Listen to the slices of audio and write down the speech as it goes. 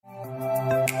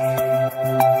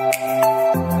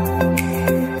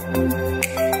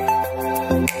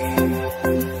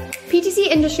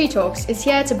Industry Talks is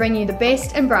here to bring you the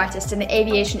best and brightest in the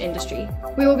aviation industry.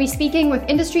 We will be speaking with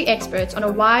industry experts on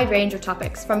a wide range of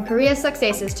topics, from career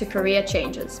successes to career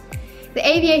changes. The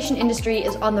aviation industry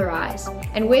is on the rise,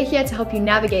 and we're here to help you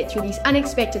navigate through these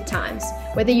unexpected times.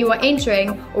 Whether you are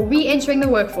entering or re-entering the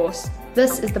workforce,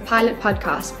 this is the Pilot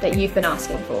Podcast that you've been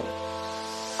asking for.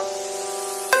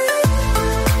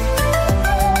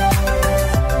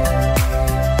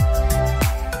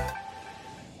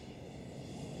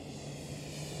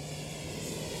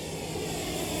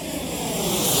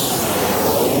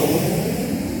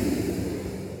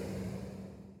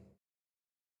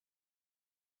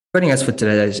 Joining us for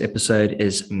today's episode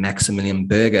is Maximilian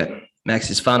Berger. Max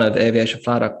is founder of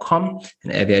aviationfly.com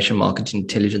and aviation market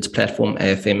intelligence platform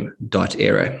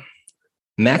AFM.aero.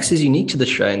 Max is unique to the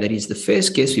show in that he's the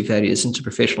first guest we've had who isn't a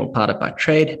professional pilot by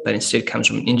trade, but instead comes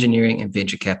from an engineering and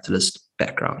venture capitalist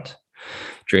background.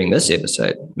 During this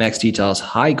episode, Max details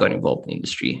how he got involved in the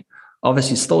industry, offers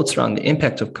his thoughts around the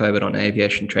impact of COVID on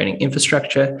aviation training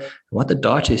infrastructure, and what the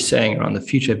data is saying around the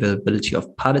future availability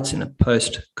of pilots in a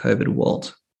post-COVID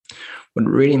world. What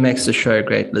really makes the show a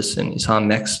great listen is how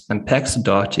Max unpacks the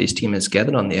data his team has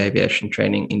gathered on the aviation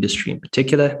training industry in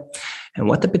particular, and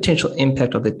what the potential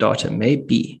impact of the data may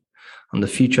be on the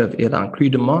future of airline crew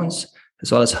demands, as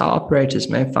well as how operators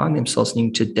may find themselves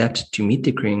needing to adapt to meet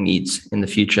their crewing needs in the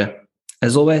future.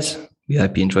 As always, we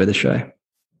hope you enjoy the show.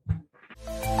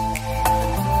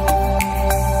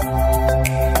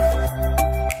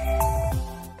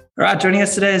 All right, joining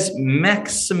us today is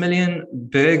Maximilian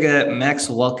Berger. Max,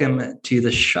 welcome to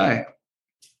the show.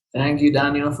 Thank you,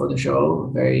 Daniel, for the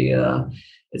show.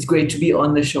 It's great to be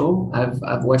on the show.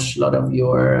 I've watched a lot of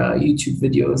your YouTube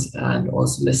videos and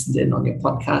also listened in on your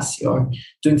podcast. You're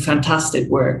doing fantastic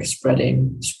work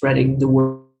spreading the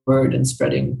word and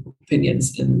spreading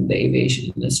opinions in the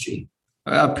aviation industry.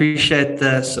 I appreciate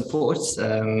the support,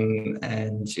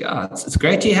 and yeah, it's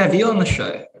great to have you on the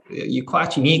show. You're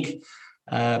quite unique.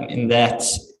 In that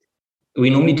we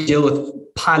normally deal with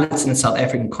pilots in the South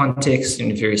African context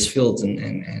in various fields,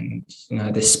 and you know,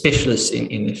 they're specialists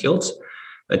in their fields,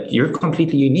 but you're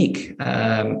completely unique.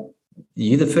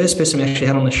 You're the first person we actually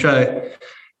had on the show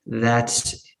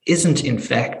that isn't in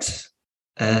fact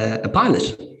a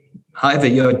pilot. However,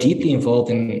 you're deeply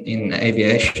involved in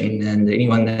aviation, and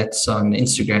anyone that's on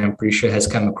Instagram, I'm pretty sure, has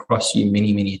come across you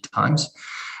many times.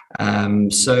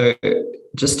 So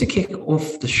just to kick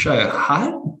off the show,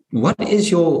 what is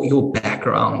your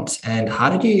background and how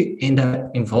did you end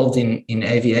up involved in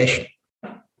aviation?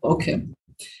 Okay.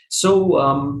 So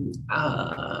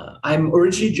I'm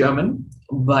originally German,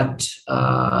 but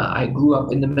I grew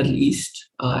up in the Middle East,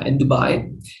 in Dubai.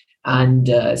 And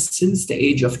since the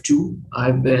age of 2,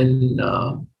 I've been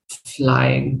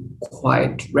flying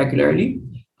quite regularly.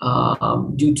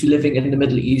 Due to living in the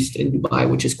Middle East, in Dubai,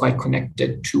 which is quite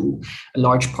connected to a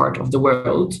large part of the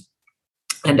world.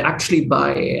 And actually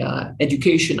by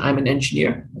education, I'm an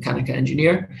engineer, mechanical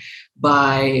engineer.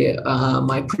 By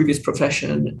my previous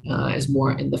profession is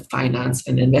more in the finance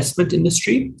and investment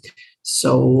industry.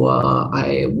 So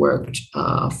I worked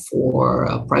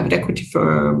for private equity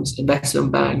firms,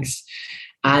 investment banks,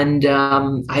 and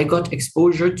I got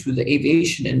exposure to the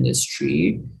aviation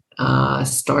industry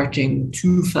starting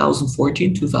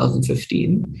 2014,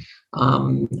 2015.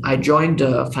 I joined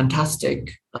a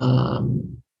fantastic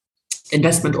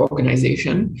investment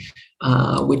organization,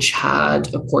 which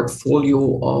had a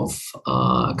portfolio of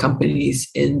companies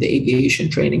in the aviation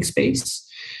training space.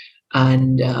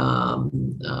 And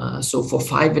so for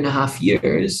 5.5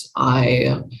 years,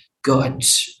 I got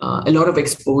a lot of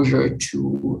exposure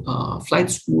to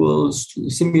flight schools, to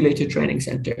simulator training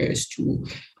centers, to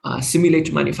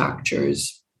simulator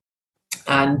manufacturers,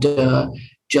 and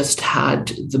just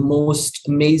had the most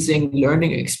amazing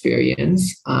learning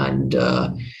experience and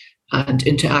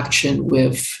interaction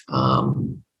with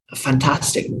a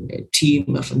fantastic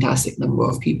team, a fantastic number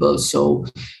of people. So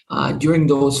during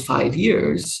those 5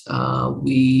 years,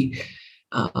 we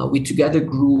together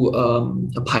grew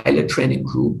a pilot training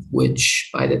group, which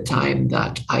by the time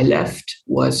that I left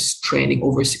was training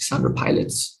over 600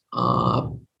 pilots,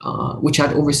 which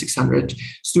had over 600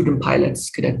 student pilots,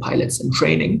 cadet pilots in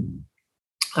training.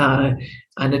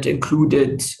 And it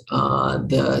included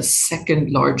the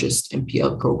second largest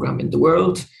MPL program in the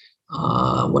world,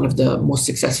 one of the most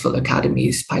successful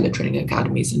academies, pilot training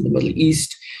academies in the Middle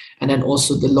East, and then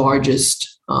also the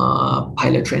largest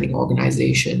pilot training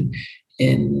organization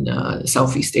in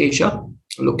Southeast Asia,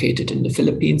 located in the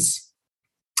Philippines.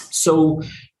 So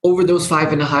over those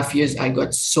 5.5 years, I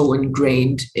got so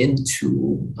ingrained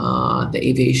into the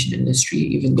aviation industry,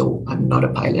 even though I'm not a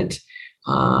pilot.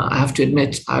 I have to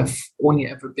admit, I've only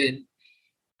ever been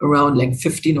around like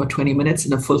 15 or 20 minutes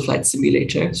in a full flight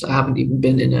simulator. So I haven't even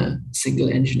been in a single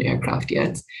engine aircraft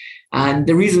yet. And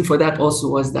the reason for that also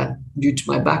was that due to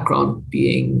my background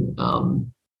being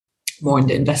more in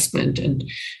the investment and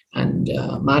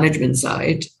management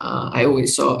side, I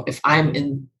always saw if I'm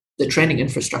in the training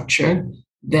infrastructure,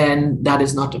 then that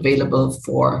is not available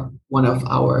for one of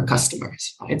our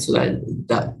customers, right? So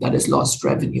that is lost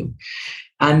revenue.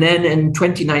 And then in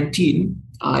 2019,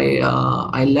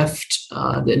 I left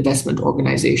the investment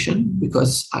organization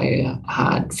because I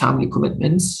had family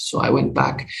commitments. So I went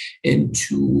back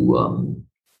into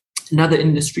another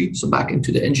industry, so back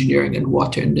into the engineering and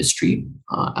water industry,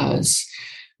 as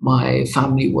my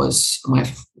family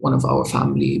one of our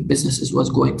family businesses was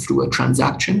going through a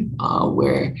transaction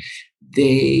where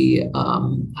they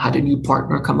had a new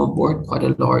partner come on board, quite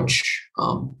a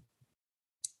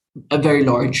very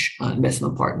large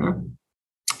investment partner.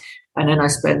 And then I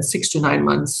spent 6 to 9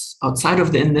 months outside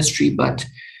of the industry. But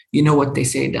you know what they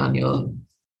say, Daniel,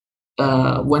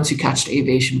 once you catch the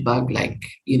aviation bug, like,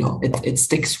 it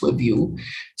sticks with you.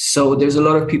 So there's a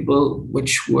lot of people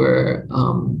which were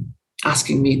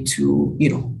asking me to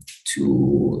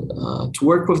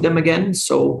work with them again.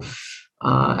 So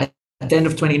at the end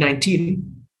of 2019,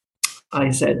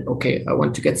 I said, okay, I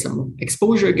want to get some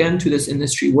exposure again to this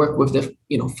industry, work with the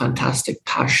fantastic,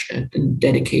 passionate and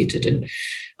dedicated and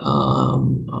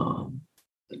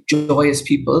joyous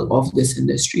people of this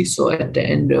industry. So at the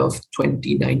end of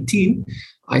 2019,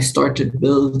 I started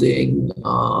building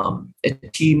a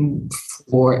team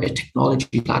for a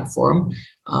technology platform,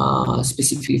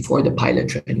 specifically for the pilot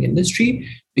training industry,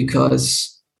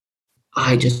 because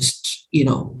I just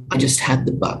had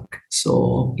the bug.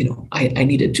 So, I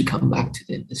needed to come back to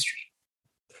the industry.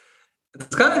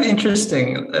 It's kind of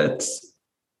interesting. It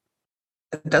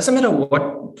doesn't matter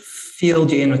what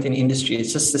field you're in within industry.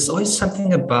 It's just there's always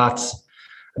something about,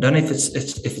 I don't know if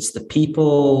it's the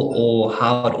people or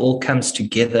how it all comes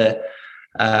together.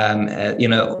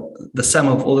 The sum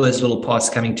of all those little parts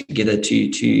coming together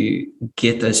to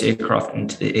get those aircraft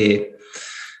into the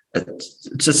air.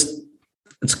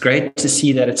 It's great to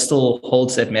see that it still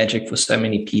holds that magic for so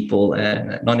many people,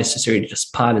 and not necessarily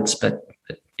just pilots, but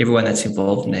everyone that's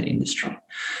involved in that industry.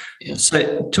 Yeah.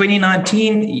 So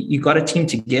 2019, you got a team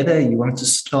together. You wanted to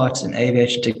start an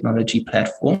aviation technology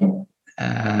platform.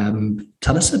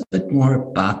 Tell us a bit more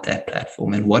about that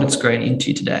platform and what it's grown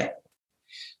into today.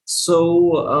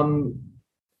 So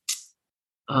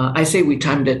I say we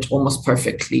timed it almost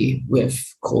perfectly with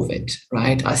COVID,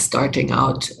 right? I started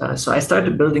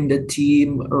building the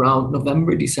team around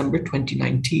November, December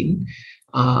 2019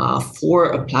 for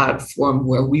a platform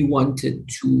where we wanted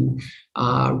to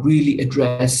really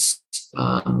address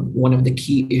one of the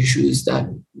key issues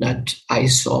that I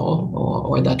saw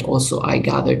or that also I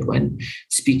gathered when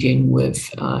speaking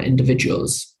with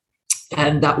individuals.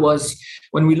 And that was,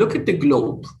 when we look at the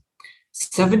globe,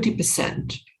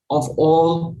 70% of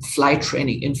all flight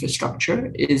training infrastructure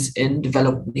is in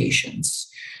developed nations.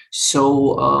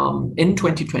 So in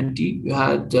 2020, we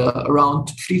had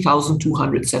around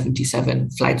 3,277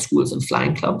 flight schools and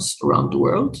flying clubs around the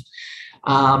world.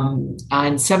 And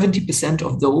 70%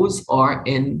 of those are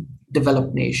in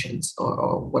developed nations,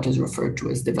 or what is referred to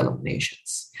as developed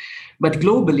nations. But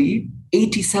globally,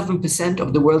 87%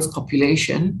 of the world's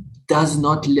population does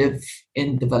not live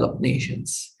in developed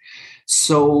nations.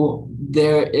 So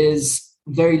there is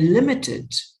very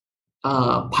limited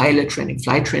pilot training,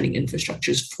 flight training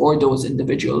infrastructures for those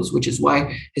individuals, which is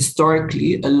why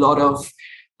historically a lot of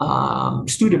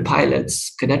student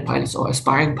pilots, cadet pilots, or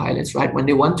aspiring pilots, right, when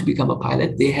they want to become a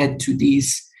pilot, they head to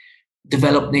these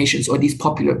developed nations or these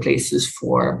popular places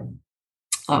for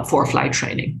flight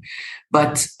training.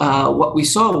 But what we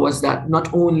saw was that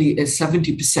not only is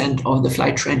 70% of the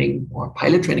flight training or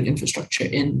pilot training infrastructure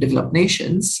in developed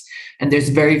nations, and there's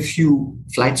very few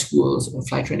flight schools or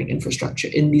flight training infrastructure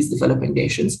in these developing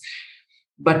nations,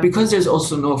 but because there's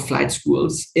also no flight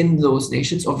schools in those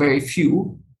nations, or very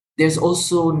few, there's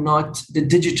also not the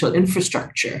digital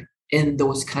infrastructure in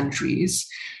those countries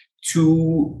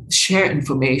to share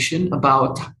information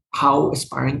about how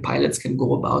aspiring pilots can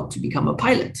go about to become a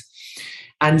pilot.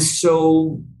 And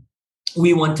so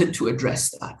we wanted to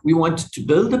address that. We wanted to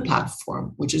build a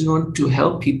platform which is going to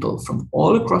help people from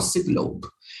all across the globe.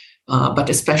 But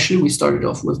especially we started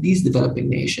off with these developing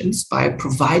nations by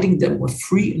providing them with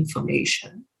free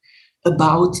information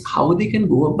about how they can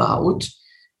go about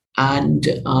and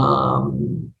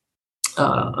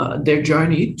their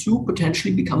journey to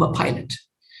potentially become a pilot.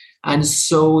 And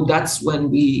so that's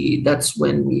when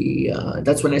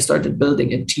I started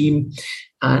building a team,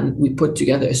 and we put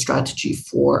together a strategy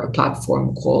for a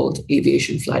platform called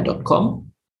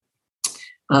aviationfly.com.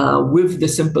 with the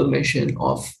simple mission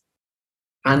of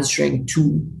answering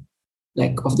two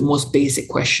of the most basic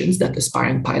questions that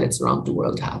aspiring pilots around the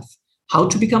world have: how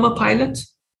to become a pilot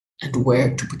and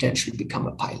where to potentially become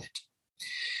a pilot.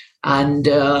 And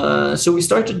so we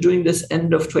started doing this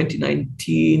end of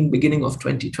 2019, beginning of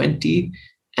 2020,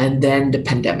 and then the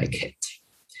pandemic hit.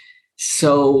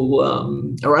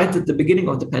 So right at the beginning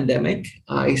of the pandemic,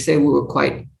 I say we were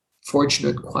quite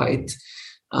fortunate, quite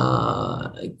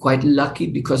lucky,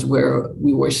 because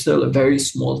we were still a very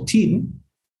small team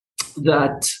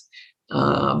that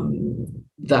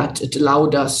it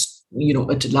allowed us,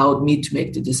 it allowed me to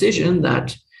make the decision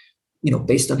that,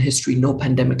 based on history, no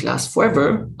pandemic lasts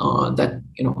forever.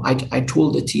 I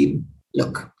told the team,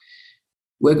 look,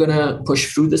 we're going to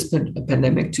push through this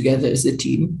pandemic together as a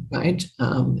team, right?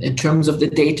 In terms of the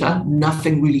data,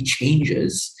 nothing really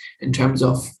changes in terms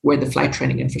of where the flight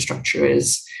training infrastructure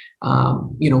is,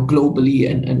 globally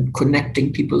and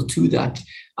connecting people to that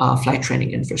flight training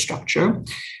infrastructure.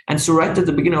 And so right at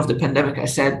the beginning of the pandemic, I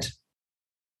said,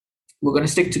 we're going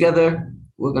to stick together.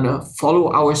 We're going to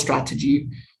follow our strategy.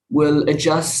 We'll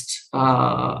adjust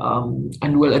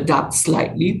and we'll adapt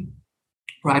slightly,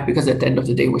 right? Because at the end of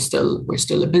the day, we're still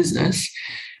a business.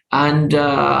 And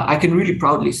I can really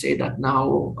proudly say that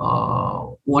now,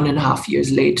 1.5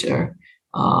 years later,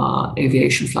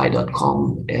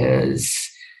 aviationfly.com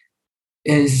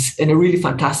is in a really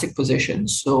fantastic position.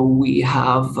 So we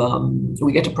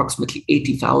get approximately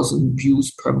 80,000 views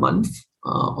per month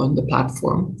on the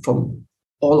platform from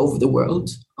all over the world.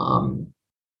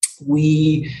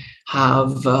 We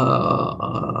have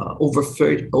over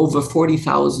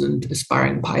 40,000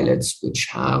 aspiring pilots which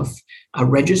have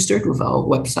registered with our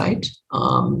website.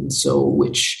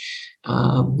 Which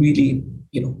really,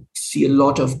 see a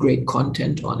lot of great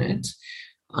content on it.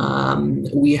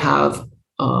 We have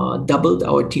doubled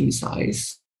our team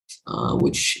size,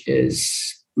 which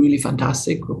is really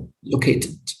fantastic.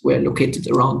 We're located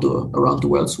around the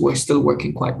world, so we're still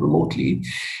working quite remotely.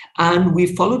 And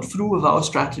we followed through with our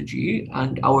strategy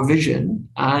and our vision,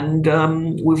 and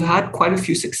we've had quite a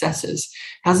few successes.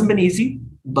 Hasn't been easy,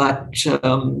 but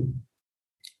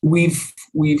we've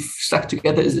stuck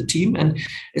together as a team, and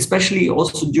especially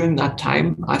also during that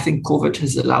time, I think COVID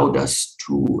has allowed us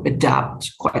to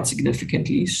adapt quite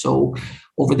significantly. So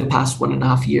over the past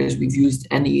 1.5 years, we've used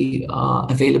any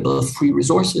available free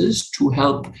resources to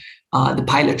help the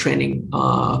pilot training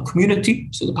community,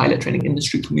 so the pilot training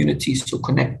industry community, so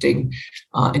connecting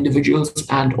individuals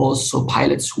and also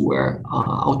pilots who were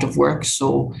out of work.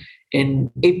 So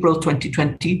in April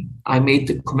 2020, I made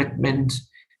the commitment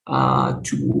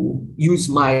to use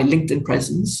my LinkedIn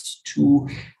presence to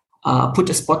put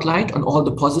a spotlight on all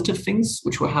the positive things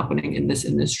which were happening in this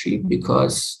industry,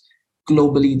 because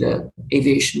globally the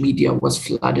aviation media was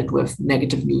flooded with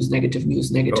negative news.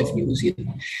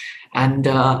 And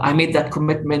I made that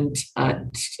commitment at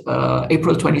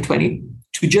April 2020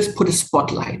 to just put a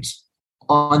spotlight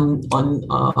on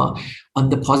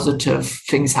the positive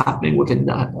things happening within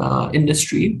that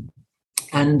industry.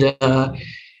 And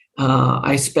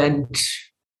I spent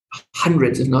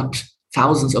hundreds, if not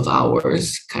thousands of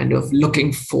hours kind of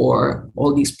looking for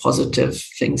all these positive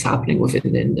things happening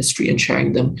within the industry and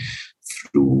sharing them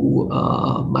through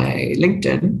my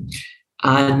LinkedIn.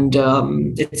 And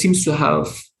it seems to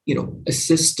have,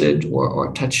 assisted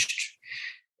or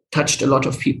touched a lot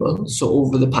of people. So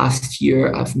over the past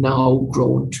year, I've now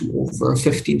grown to over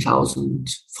 15,000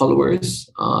 followers,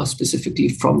 specifically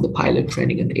from the pilot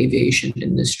training and aviation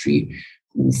industry,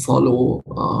 who follow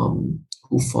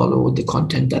the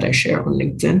content that I share on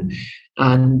LinkedIn.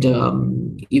 And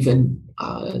even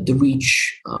the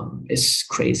reach is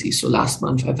crazy. So last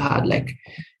month I've had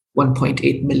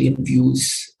 1.8 million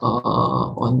views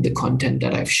on the content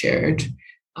that I've shared.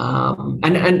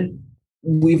 And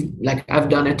we've I've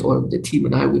done it, or the team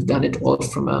and I, we've done it all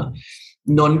from a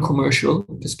non-commercial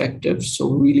perspective. So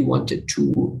really wanted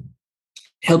to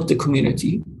help the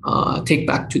community, take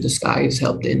back to the skies,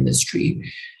 help the industry.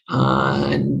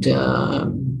 So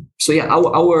yeah,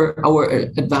 our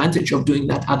advantage of doing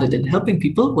that, other than helping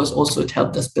people, was also it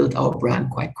helped us build our brand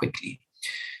quite quickly.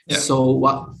 Yeah. So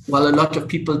while a lot of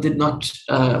people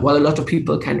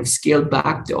kind of scaled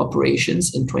back the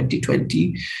operations in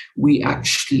 2020, we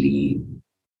actually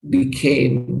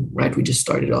became, we just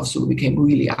started off, so we became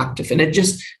really active, and it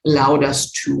just allowed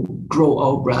us to grow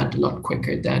our brand a lot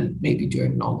quicker than maybe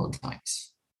during normal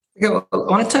times. Okay, well, I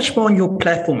want to touch more on your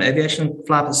platform, Aviation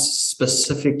Fly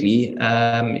specifically.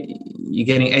 You're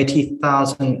getting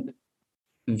 80,000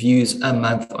 views a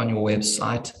month on your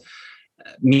website.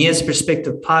 Me as a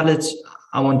prospective pilot,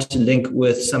 I want to link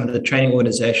with some of the training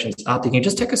organizations out there. Can you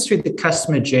just take us through the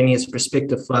customer journey as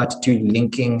Prospective Flight to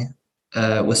linking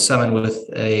with someone with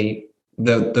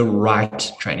the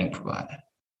right training provider?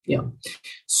 Yeah.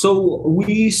 So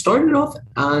we started off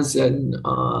as a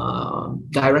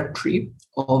directory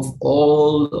of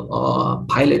all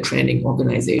pilot training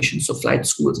organizations, so flight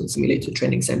schools and simulator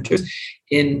training centers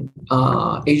in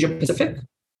Asia Pacific,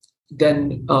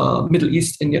 then Middle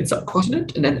East, Indian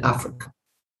subcontinent, and then Africa.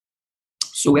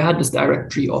 So we had this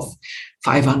directory of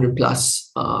 500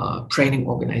 plus training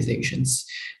organizations.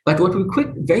 But what we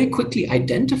very quickly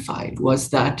identified was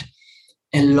that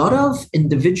a lot of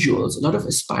individuals, a lot of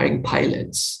aspiring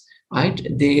pilots, right,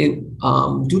 they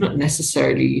do not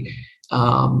necessarily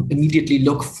immediately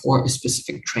look for a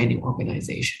specific training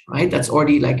organization, right? That's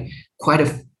already like quite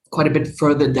a bit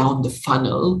further down the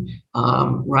funnel,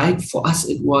 right? For us,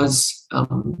 it was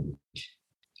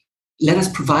let us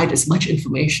provide as much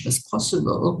information as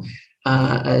possible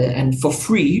and for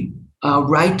free,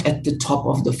 right at the top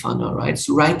of the funnel, right?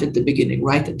 So right at the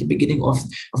beginning of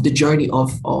the journey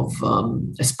of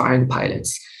aspiring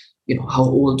pilots. You know, how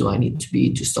old do I need to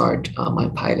be to start my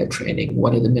pilot training?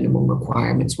 What are the minimum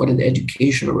requirements? What are the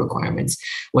educational requirements?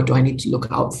 What do I need to look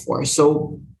out for?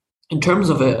 So in terms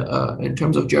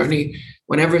of journey,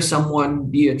 whenever someone,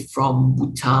 be it from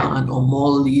Bhutan or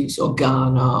Maldives or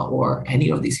Ghana or any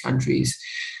of these countries,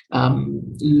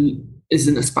 is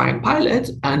an aspiring pilot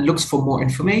and looks for more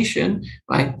information,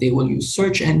 right? They will use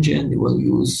search engine, they will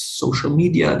use social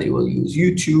media, they will use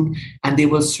YouTube, and they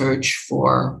will search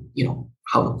for, you know,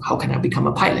 how can I become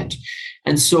a pilot?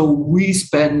 And so we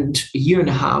spent a year and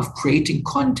a half creating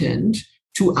content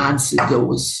to answer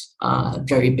those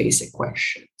very basic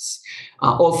questions,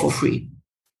 all for free.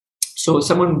 So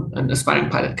an aspiring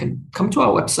pilot can come to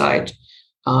our website,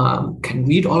 can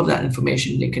read all of that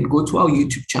information. They can go to our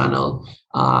YouTube channel,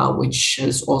 which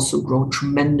has also grown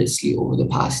tremendously over the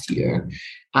past year,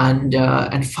 and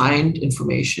find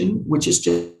information which is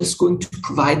just going to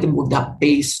provide them with that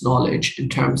base knowledge in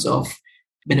terms of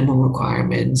minimum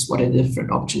requirements, what are the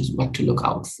different options, what to look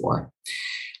out for.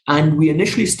 And we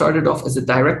initially started off as a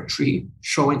directory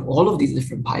showing all of these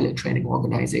different pilot training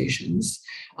organizations.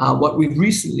 What we've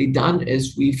recently done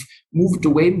is we've moved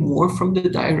away more from the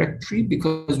directory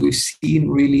because we've seen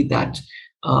really that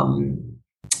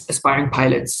aspiring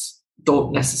pilots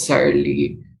don't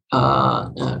necessarily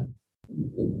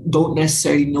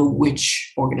know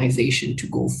which organization to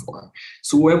go for.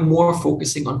 So we're more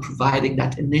focusing on providing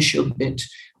that initial bit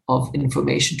of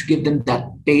information to give them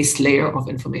that base layer of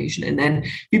information. And then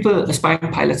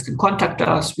aspiring pilots can contact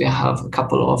us. We have a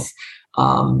couple of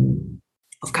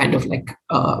kind of like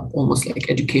almost like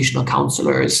educational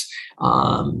counselors,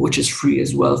 which is free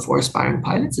as well for aspiring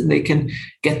pilots, and they can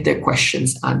get their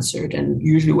questions answered. And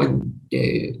usually when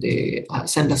they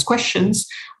send us questions,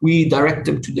 we direct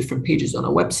them to different pages on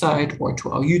our website or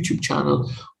to our YouTube channel,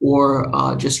 or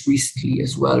just recently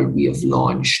as well, we have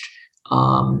launched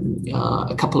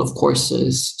a couple of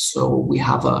courses. So we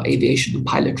have an aviation and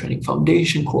pilot training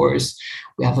foundation course.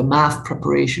 We have a math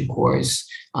preparation course.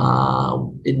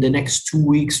 In the next 2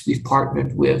 weeks, we've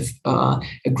partnered with a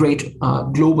great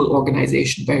global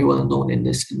organization, very well known in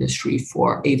this industry,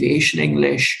 for aviation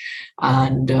English,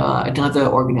 and another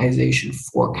organization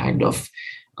for kind of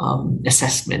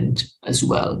assessment as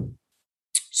well.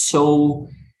 So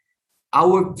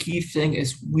our key thing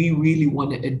is we really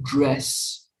want to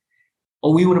address,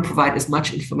 or we want to provide as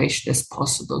much information as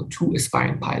possible to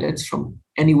aspiring pilots from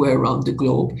anywhere around the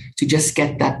globe to just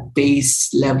get that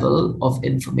base level of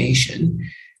information,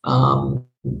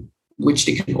 which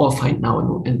they can all find now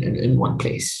in one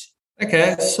place.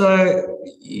 Okay, so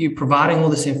you're providing all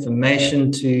this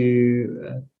information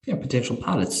to potential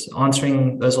pilots,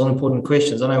 answering those all-important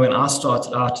questions. I know when I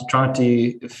started out trying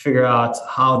to figure out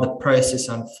how the process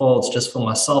unfolds, just for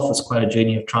myself, it's quite a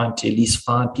journey of trying to at least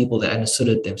find people that understood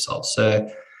it themselves. So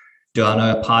do I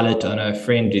know a pilot? Do I know a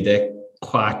friend? Do they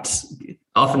quite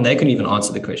often they can even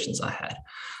answer the questions I had.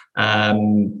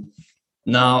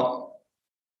 Now,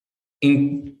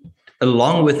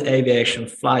 along with Aviation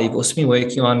Fly, you've also been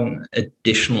working on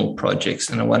additional projects.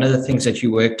 And one of the things that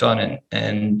you worked on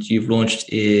and you've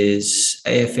launched is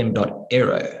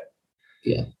AFM.aero.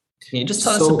 Yeah. Can you just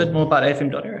tell us a bit more about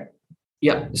AFM.aero?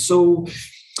 Yeah. So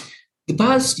the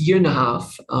past year and a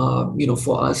half,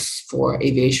 for us, for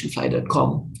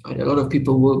aviationfly.com, right, a lot of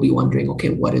people will be wondering, okay,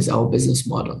 what is our business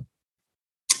model?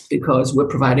 Because we're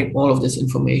providing all of this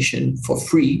information for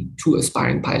free to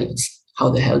aspiring pilots. How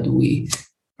the hell do we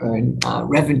earn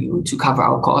revenue to cover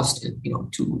our cost and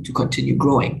to continue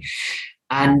growing?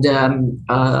 And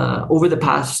over the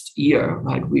past year,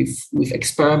 right, we've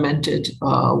experimented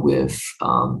with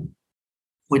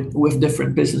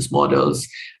different business models.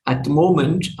 At the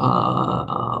moment,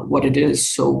 what it is,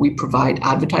 so we provide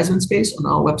advertisement space on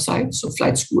our website, so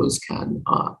flight schools can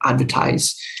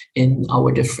advertise in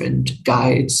our different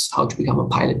guides, how to become a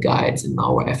pilot guides, in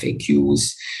our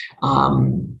FAQs.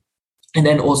 And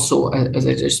then also, as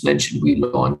I just mentioned, we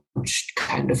launched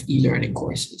kind of e-learning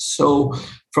courses. So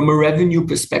from a revenue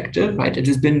perspective, right, it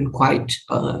has been quite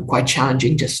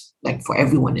challenging, just like for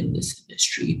everyone in this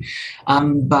industry.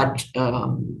 But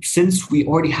since we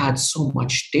already had so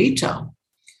much data,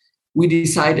 we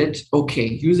decided, okay,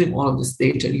 using all of this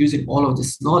data, using all of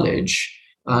this knowledge,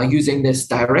 using this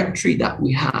directory that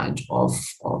we had of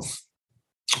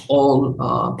all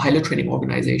pilot training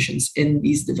organizations in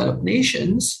these developed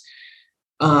nations,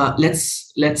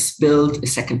 let's build a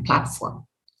second platform.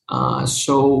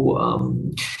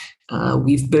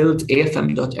 We've built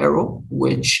AFM.Aero,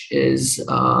 which is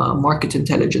a market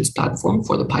intelligence platform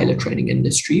for the pilot training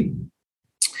industry.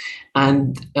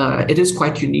 And it is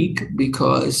quite unique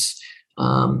because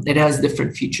it has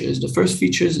different features. The first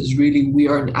features is really we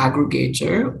are an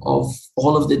aggregator of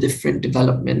all of the different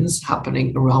developments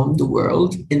happening around the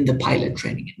world in the pilot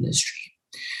training industry.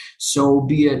 So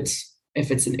be it if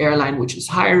it's an airline which is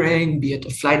hiring, be it a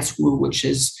flight school which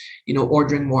is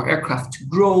ordering more aircraft to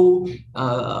grow,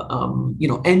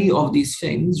 any of these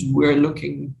things we're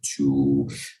looking to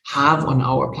have on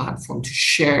our platform to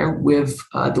share with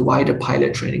the wider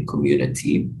pilot training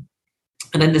community.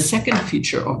 And then the second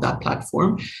feature of that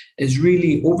platform is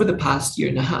really over the past year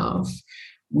and a half,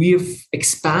 we've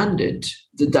expanded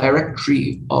the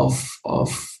directory of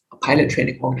pilot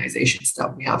training organizations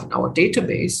that we have in our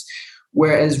database.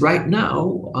 Whereas right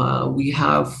now we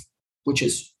have, which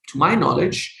is to my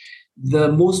knowledge,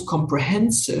 the most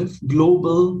comprehensive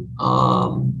global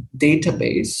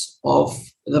database of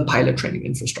the pilot training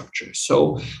infrastructure.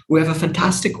 So we have a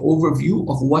fantastic overview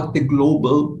of what the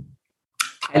global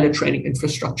pilot training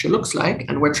infrastructure looks like.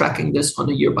 And we're tracking this on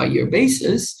a year-by-year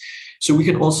basis. So we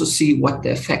can also see what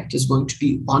the effect is going to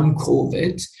be on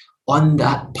COVID on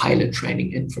that pilot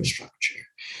training infrastructure.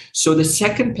 So the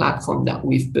second platform that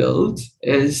we've built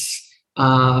is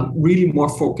really more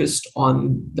focused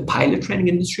on the pilot training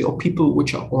industry or people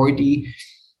which are already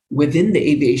within the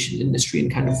aviation industry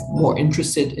and kind of more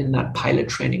interested in that pilot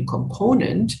training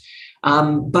component.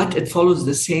 But it follows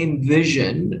the same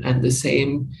vision and the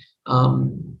same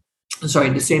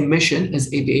mission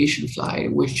as Aviation Fly,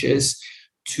 which is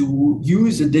to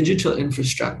use the digital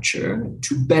infrastructure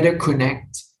to better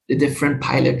connect the different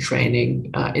pilot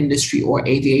training industry or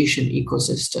aviation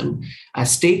ecosystem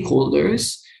as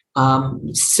stakeholders,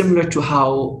 similar to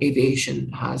how aviation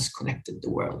has connected the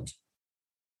world.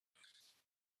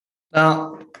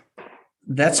 Now,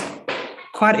 that's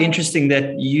quite interesting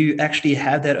that you actually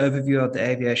have that overview of the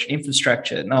aviation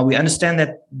infrastructure. Now, we understand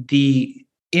that the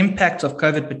impact of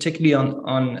COVID, particularly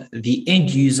on the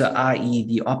end user, i.e.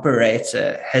 the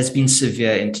operator, has been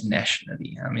severe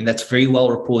internationally. I mean, that's very well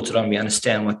reported on. We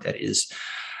understand what that is.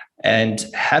 And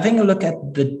having a look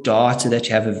at the data that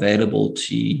you have available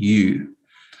to you,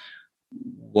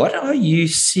 what are you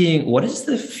seeing? What is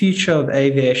the future of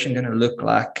aviation going to look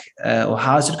like? Or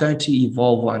how is it going to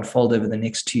evolve or unfold over the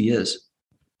next 2 years?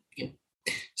 Yeah.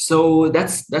 So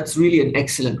that's really an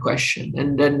excellent question.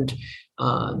 And then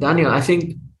Daniel, I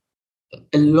think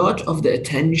a lot of the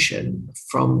attention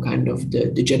from kind of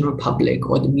the general public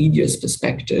or the media's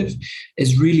perspective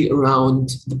is really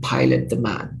around the pilot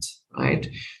demand, right?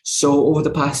 So over the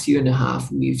past year and a half,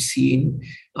 we've seen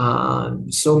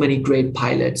so many great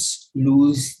pilots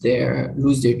lose their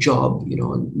job,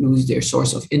 lose their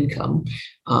source of income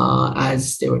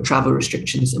as there were travel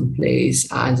restrictions in place,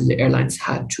 as the airlines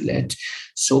had to let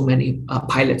so many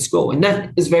pilots go. And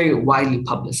that is very widely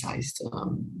publicized.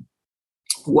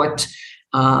 What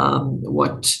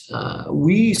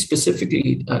we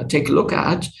specifically take a look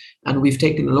at, and we've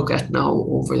taken a look at now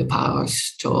over the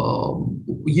past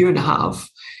year and a half,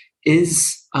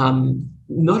 is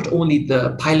not only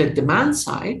the pilot demand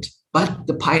side, but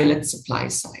the pilot supply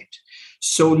side.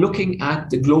 So looking at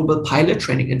the global pilot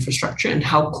training infrastructure and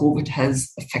how COVID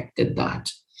has affected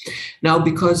that. Now,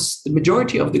 because the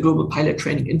majority of the global pilot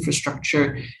training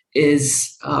infrastructure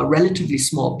is relatively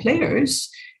small players,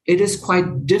 it is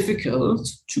quite difficult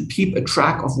to keep a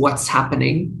track of what's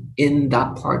happening in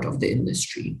that part of the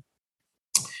industry.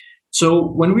 So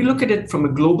when we look at it from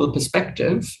a global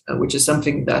perspective, which is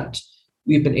something that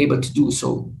we've been able to do,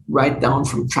 so right down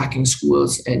from tracking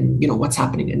schools and what's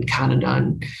happening in Canada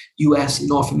and US,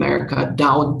 North America,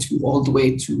 down to all the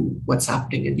way to what's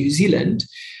happening in New Zealand,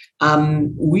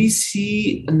 we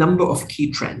see a number of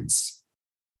key trends.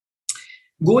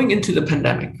 Going into the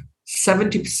pandemic,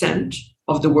 70%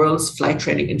 of the world's flight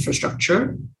training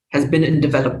infrastructure has been in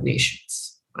developed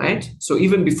nations, right? So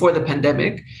even before the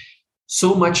pandemic,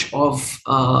 so much of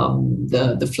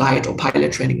the flight or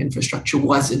pilot training infrastructure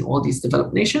was in all these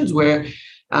developed nations,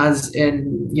 whereas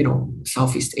in,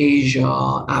 Southeast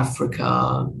Asia,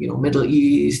 Africa, Middle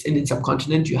East, Indian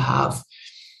subcontinent, you have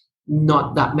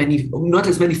not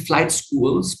as many flight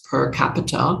schools per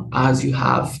capita as you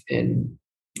have in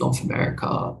North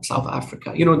America, South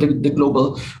Africa, the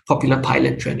global popular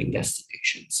pilot training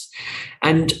destinations.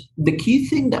 And the key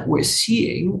thing that we're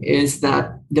seeing is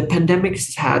that the pandemic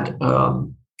has had a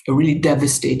really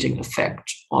devastating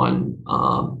effect on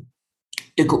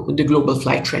the global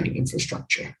flight training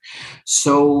infrastructure.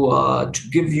 So to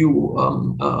give you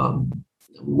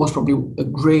most probably a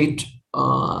great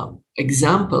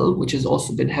example, which has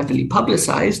also been heavily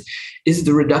publicized, is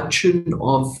the reduction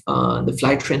of the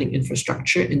flight training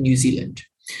infrastructure in New Zealand.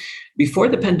 Before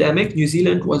the pandemic, New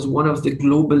Zealand was one of the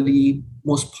globally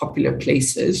most popular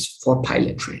places for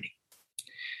pilot training.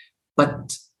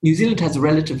 But New Zealand has a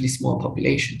relatively small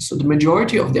population. So the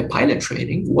majority of their pilot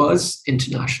training was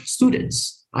international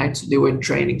students, right? So they were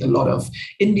training a lot of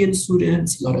Indian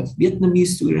students, a lot of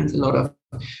Vietnamese students, a lot of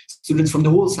students from the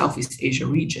whole Southeast Asia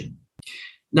region.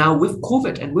 Now, with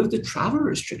COVID and with the travel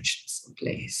restrictions in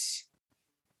place,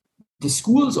 the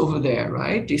schools over there,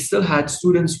 right, they still had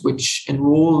students which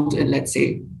enrolled in, let's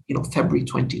say, February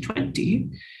 2020.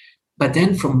 But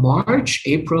then from March,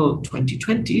 April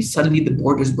 2020, suddenly the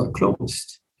borders were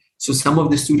closed. So some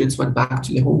of the students went back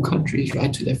to their home countries,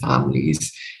 right, to their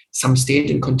families. Some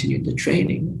stayed and continued the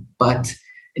training. But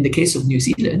in the case of New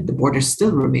Zealand, the borders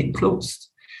still remain closed.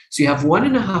 So you have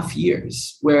 1.5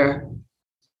 years where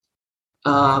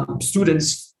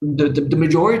students, the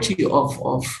majority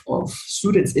of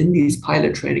students in these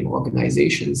pilot training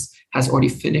organizations has already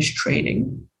finished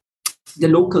training. The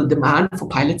local demand for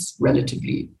pilots is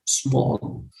relatively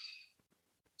small.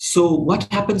 So what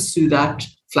happens to that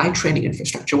flight training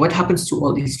infrastructure? What happens to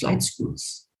all these flight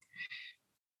schools?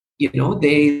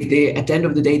 They at the end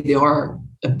of the day, they are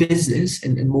a business,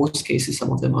 and in most cases,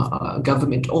 some of them are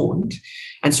government owned.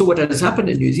 And so what has happened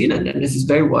in New Zealand, and this is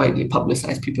very widely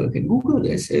publicized, people can Google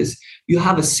this, is you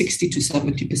have a 60 to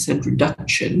 70%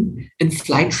 reduction in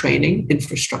flight training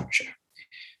infrastructure.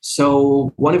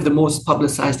 So one of the most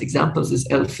publicized examples is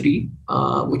L3,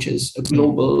 which is a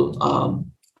global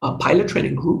pilot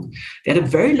training group. They had a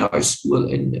very large school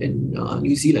in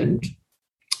New Zealand.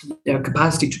 Their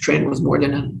capacity to train was more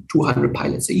than 200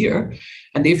 pilots a year.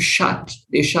 And they shut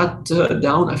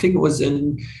down, I think it was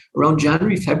in around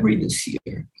January, February this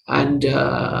year. And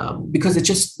because it's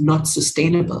just not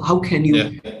sustainable. How can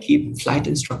you keep flight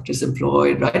instructors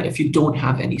employed, right, if you don't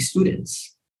have any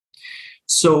students?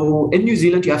 So in New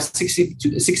Zealand, you have 60 to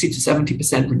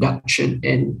 70% reduction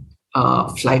in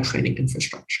flight training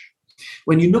infrastructure.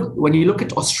 When you look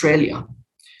at Australia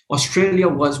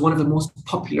was one of the most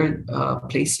popular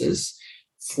places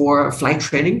for flight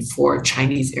training for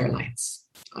Chinese airlines.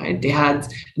 Right? They had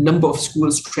a number of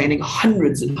schools training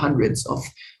hundreds and hundreds of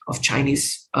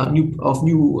Chinese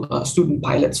new student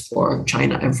pilots for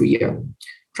China every year.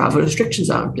 Travel restrictions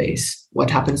are in place. What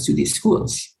happens to these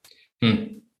schools?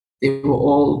 They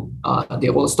all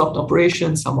stopped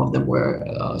operations. Some of them were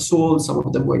sold. Some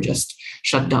of them were just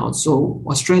shut down. So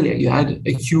Australia, you had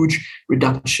a huge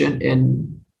reduction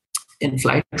in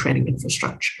flight training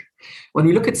infrastructure. When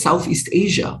we look at Southeast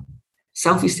Asia,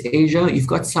 you've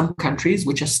got some countries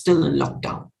which are still in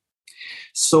lockdown.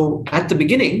 So at the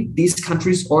beginning, these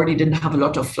countries already didn't have a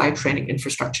lot of flight training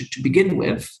infrastructure to begin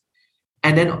with.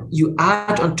 And then you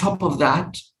add on top of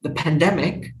that the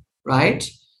pandemic, right,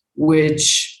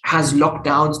 which has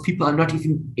lockdowns. People are not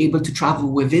even able to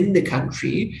travel within the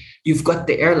country. You've got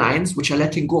the airlines, which are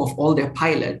letting go of all their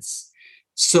pilots.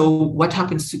 So what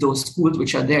happens to those schools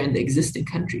which are there in the existing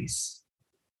countries?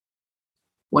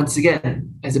 Once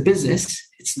again, as a business,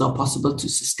 it's not possible to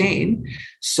sustain.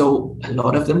 So a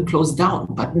lot of them close down.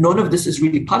 But none of this is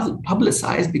really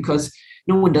publicized because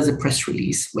no one does a press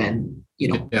release when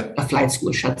a flight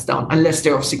school shuts down, unless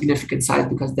they're of significant size,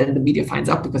 because then the media finds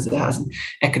out because it has an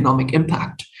economic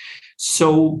impact.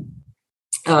 So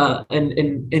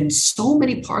in so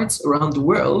many parts around the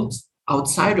world,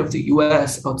 outside of the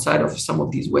US, outside of some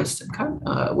of these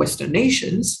Western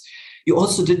nations, you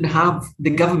also didn't have the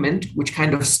government, which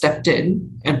kind of stepped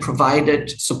in and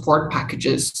provided support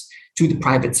packages to the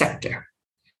private sector.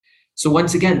 So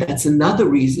once again, that's another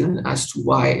reason as to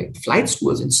why flight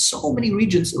schools in so many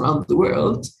regions around the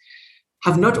world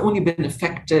have not only been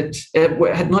affected,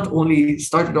 had not only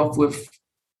started off with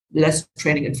less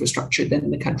training infrastructure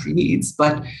than the country needs.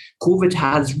 But COVID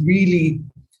has really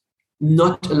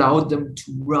not allowed them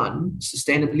to run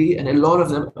sustainably, and a lot of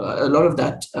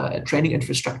that training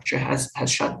infrastructure has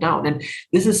shut down. And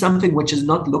this is something which is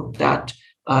not looked at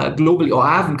globally, or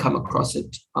I haven't come across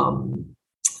it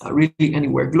really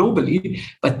anywhere globally.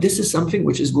 But this is something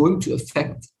which is going to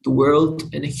affect the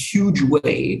world in a huge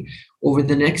way over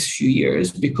the next few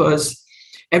years, because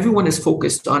everyone is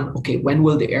focused on, okay, when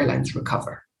will the airlines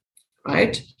recover,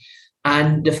 right?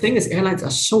 And the thing is, airlines are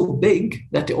so big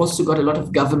that they also got a lot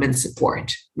of government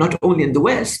support, not only in the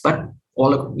West, but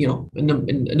all of,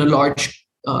 in a large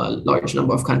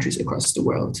number of countries across the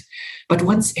world. But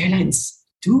once airlines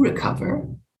do recover,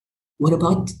 what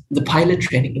about the pilot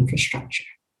training infrastructure,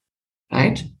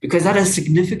 right? Because that has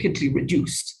significantly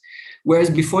reduced.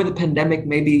 Whereas before the pandemic,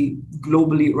 maybe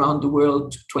globally around the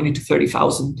world, 20 to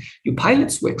 30,000 new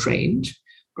pilots were trained,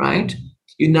 right?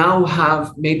 You now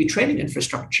have maybe training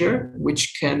infrastructure,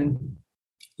 which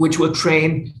will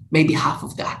train maybe half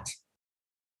of that.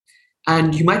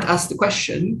 And you might ask the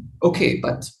question, okay,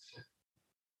 but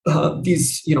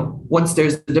once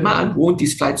there's the demand, won't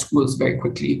these flight schools very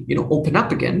quickly, open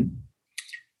up again?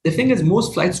 The thing is,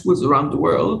 most flight schools around the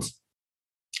world,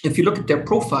 if you look at their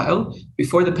profile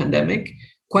before the pandemic,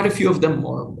 quite a few of them,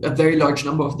 or a very large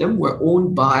number of them, were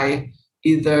owned by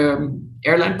either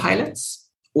airline pilots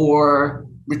or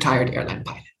retired airline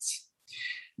pilots.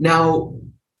 Now,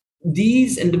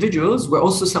 these individuals were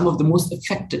also some of the most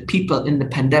affected people in the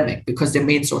pandemic, because their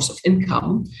main source of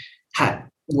income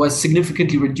was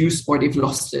significantly reduced, or they've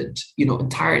lost it,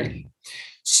 entirely.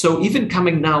 So even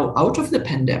coming now out of the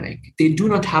pandemic, they do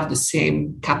not have the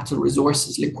same capital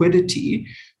resources, liquidity,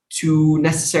 to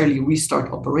necessarily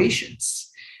restart operations.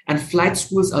 And flight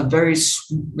schools are very,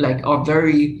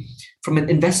 from an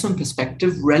investment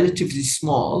perspective, relatively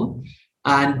small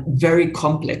and very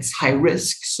complex, high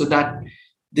risk, so that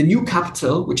the new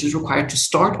capital, which is required to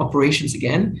start operations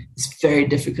again, is very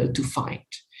difficult to find.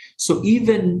 So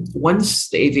even once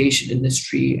the aviation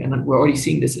industry, and we're already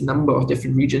seeing this in a number of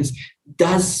different regions,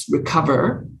 does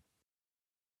recover,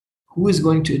 who is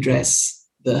going to address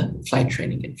the flight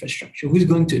training infrastructure? Who's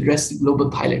going to address the global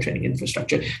pilot training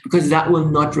infrastructure? Because that will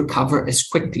not recover as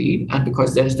quickly, and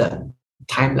because there's that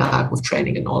time lag with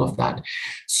training and all of that.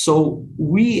 So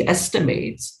we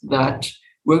estimate that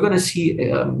we're going to see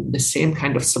the same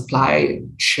kind of supply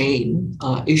chain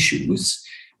issues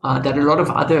that a lot of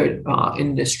other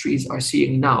industries are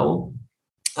seeing now,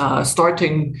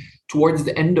 starting towards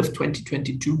the end of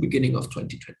 2022, beginning of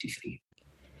 2023.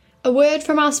 A word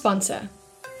from our sponsor.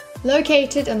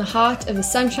 Located in the heart of the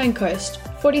Sunshine Coast,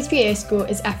 43 Air School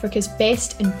is Africa's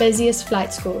best and busiest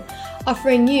flight school,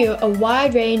 offering you a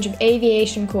wide range of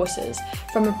aviation courses,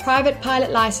 from a private pilot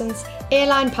license,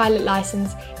 airline pilot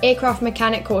license, aircraft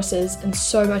mechanic courses, and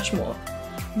so much more.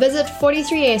 Visit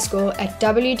 43 Air School at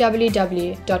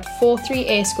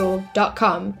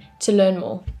www.43airschool.com to learn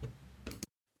more.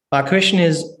 My question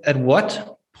is, at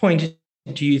what point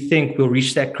do you think we'll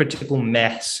reach that critical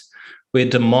mass where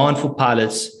demand for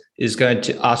pilots is going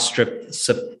to outstrip the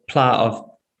supply of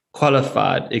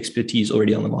qualified expertise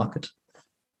already on the market?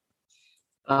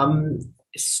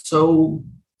 So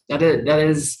that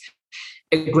is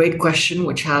a great question,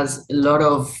 which has a lot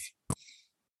of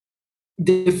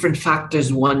different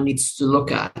factors one needs to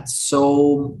look at.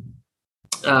 So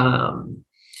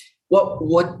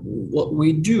what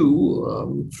we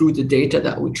do through the data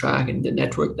that we track and the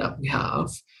network that we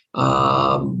have,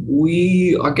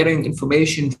 we are getting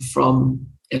information from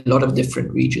a lot of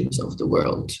different regions of the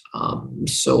world.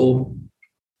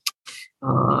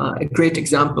 A great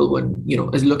example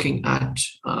is looking at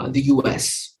the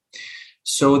US.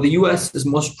 So the US is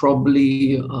most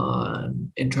probably,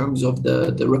 in terms of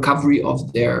the recovery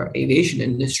of their aviation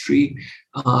industry,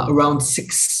 around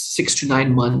six to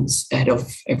 9 months ahead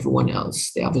of everyone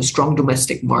else. They have a strong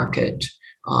domestic market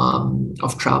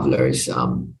of travelers.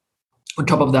 On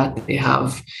top of that, they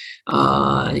have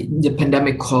the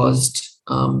pandemic caused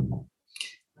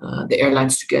the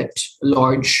airlines to get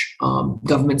large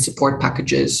government support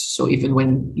packages. So even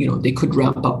when they could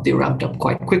ramp up, they ramped up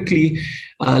quite quickly.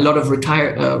 A lot of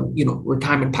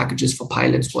retirement packages for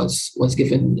pilots was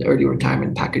given, early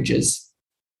retirement packages.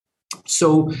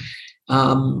 So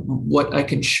what I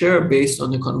can share based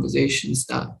on the conversations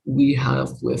that we have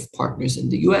with partners in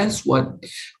the US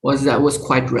was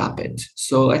quite rapid.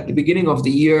 So at the beginning of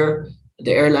the year,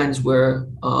 the airlines were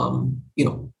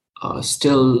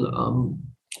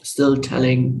still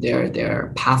telling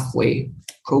their pathway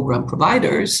program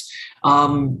providers,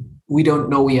 we don't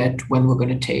know yet when we're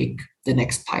going to take the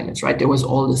next pilots, right? There was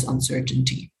all this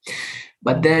uncertainty.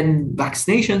 But then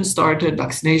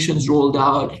vaccinations rolled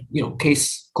out,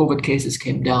 COVID cases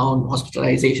came down,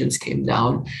 hospitalizations came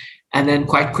down. And then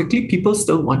quite quickly, people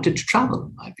still wanted to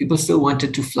travel. People still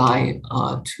wanted to fly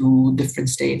to different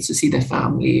states to see their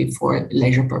family for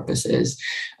leisure purposes.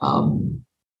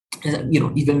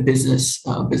 Even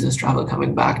business travel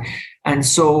coming back. And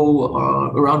so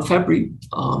around February,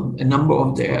 a number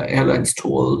of the airlines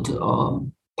told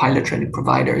pilot training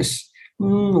providers,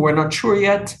 we're not sure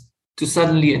yet, to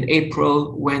suddenly in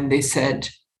April when they said,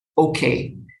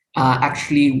 okay,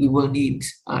 actually, we will need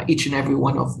each and every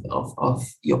one of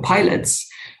your pilots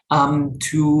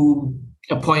to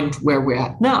a point where we're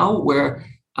at now, where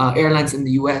airlines in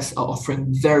the US are offering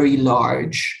very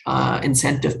large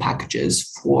incentive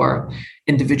packages for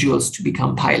individuals to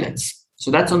become pilots.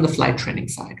 So that's on the flight training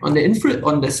side. On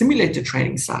the simulator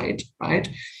training side, right?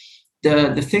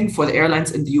 The thing for the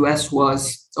airlines in the US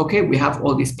was, okay, we have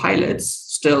all these pilots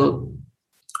still,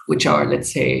 which are,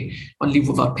 let's say, on leave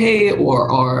without pay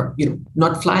or are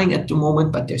not flying at the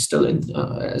moment, but they're still in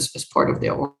as part of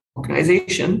their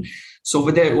organization. So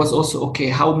over there, it was also, okay,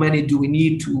 how many do we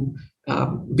need to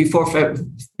before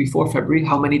February,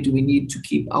 how many do we need to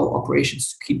keep our operations,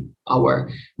 to keep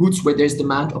our routes where there's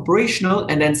demand operational?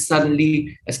 And then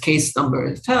suddenly, as case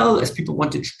number fell, as people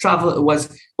wanted to travel, it was,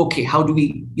 okay, how do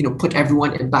we put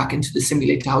everyone back into the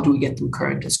simulator? How do we get them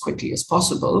current as quickly as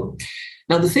possible?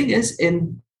 Now, the thing is,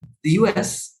 in the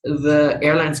US, the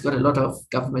airlines got a lot of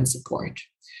government support.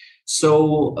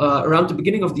 So around the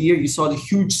beginning of the year, you saw the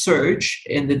huge surge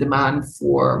in the demand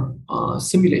for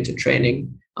simulator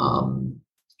training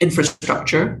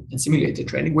infrastructure and simulator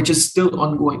training, which is still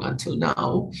ongoing until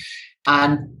now.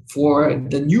 And for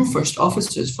the new first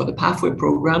officers for the Pathway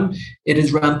program, it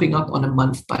is ramping up on a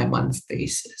month-by-month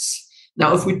basis.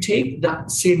 Now, if we take that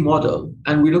same model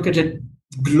and we look at it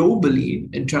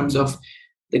globally in terms of,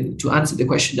 to answer the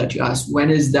question that you asked, when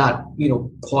is that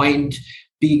point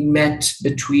being met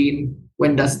between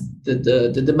when does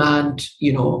the demand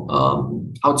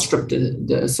outstrip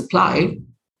the supply?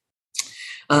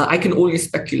 I can only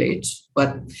speculate,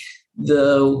 but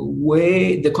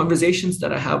the conversations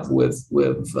that I have with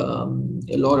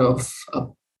a lot of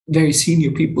very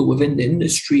senior people within the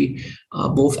industry,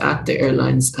 both at the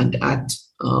airlines and at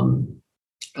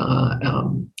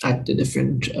the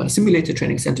different simulator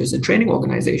training centers and training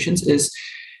organizations, is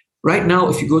right now,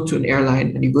 if you go to an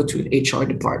airline and you go to an HR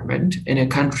department in a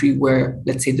country where,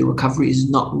 let's say, the recovery is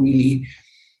not really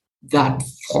that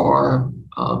far,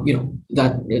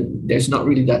 that there's not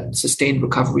really that sustained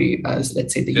recovery as,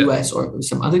 let's say, the US or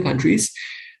some other countries,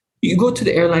 you go to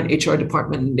the airline HR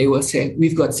department and they will say,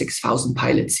 we've got 6,000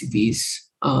 pilot CVs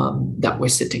that we're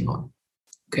sitting on.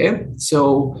 Okay,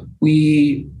 so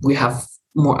we have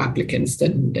more applicants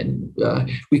than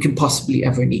we can possibly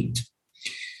ever need.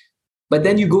 But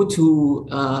then you go to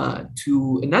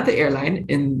another airline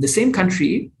in the same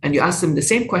country and you ask them the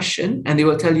same question, and they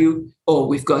will tell you, "Oh,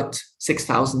 we've got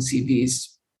 6,000 CVs.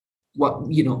 We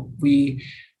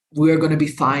are going to be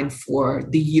fine for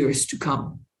the years to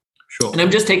come." Sure. And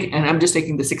I'm just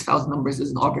taking the 6,000 numbers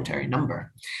as an arbitrary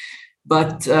number.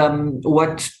 But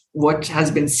what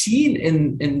has been seen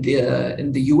in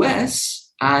the US,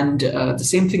 and the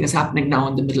same thing is happening now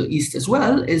in the Middle East as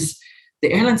well, is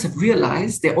the airlines have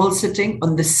realized they're all sitting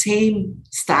on the same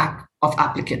stack of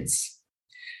applicants.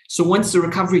 So once the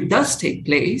recovery does take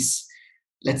place,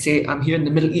 let's say I'm here in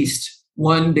the Middle East,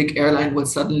 one big airline will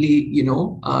suddenly,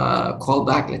 call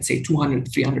back, let's say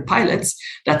 200, 300 pilots.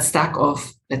 That stack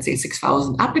of, let's say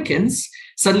 6,000 applicants,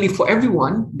 suddenly for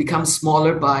everyone becomes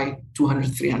smaller by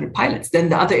 200, 300 pilots. Then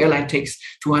the other airline takes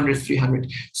 200,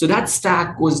 300. So that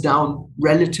stack goes down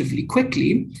relatively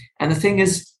quickly. And the thing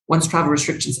is, once travel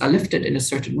restrictions are lifted in a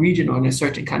certain region or in a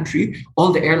certain country,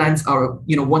 all the airlines are,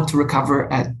 want to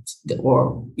recover at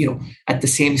the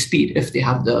same speed if they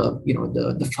have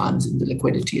the funds and the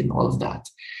liquidity and all of that.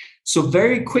 So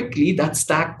very quickly that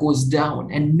stack goes down,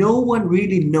 and no one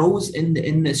really knows in the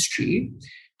industry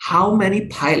how many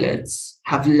pilots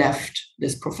have left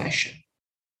this profession.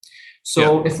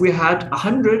 So if we had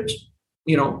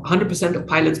 100% of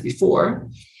pilots before,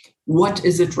 what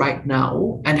is it right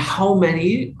now, and how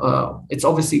many, it's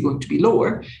obviously going to be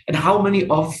lower, and how many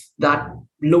of that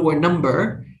lower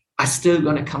number are still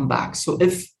going to come back? So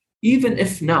even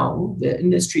if now the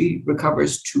industry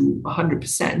recovers to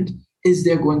 100%, is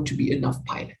there going to be enough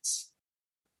pilots?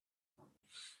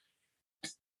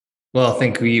 Well, I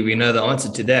think we know the answer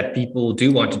to that. People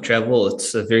do want to travel.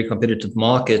 It's a very competitive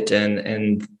market,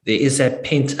 and there is that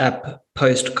pent-up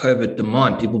post-COVID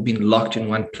demand. People have been locked in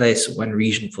one place, one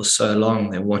region for so long.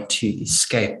 They want to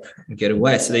escape and get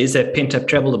away. So there is that pent-up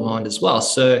travel demand as well.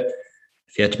 So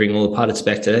if you had to bring all the pilots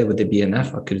back today, would there be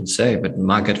enough? I couldn't say, but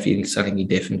my gut feeling is telling me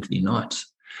definitely not.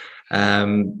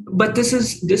 But this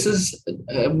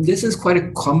is quite a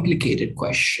complicated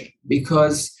question,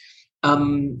 because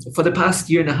for the past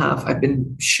year and a half, I've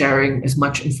been sharing as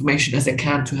much information as I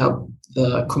can to help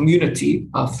the community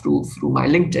through my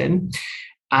LinkedIn.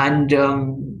 And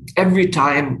every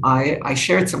time I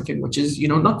shared something which is,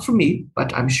 not from me,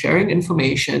 but I'm sharing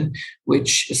information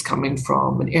which is coming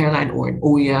from an airline or an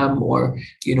OEM or,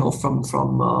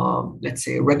 from let's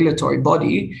say, a regulatory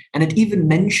body. And it even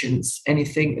mentions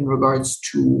anything in regards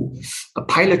to a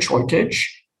pilot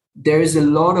shortage. There's a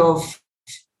lot of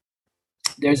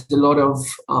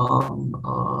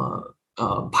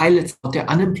pilots out there,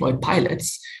 unemployed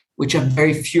pilots, which are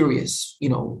very furious,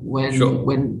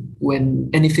 when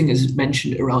anything is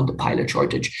mentioned around the pilot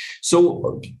shortage.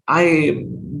 So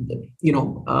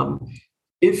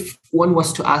if one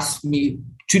was to ask me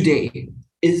today,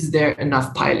 is there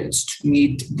enough pilots to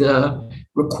meet the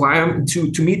requirement,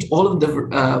 to meet all of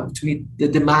to meet the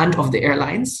demand of the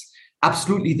airlines?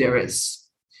 Absolutely, there is.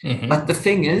 Mm-hmm. But the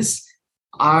thing is,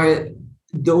 are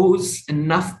those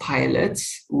enough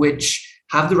pilots which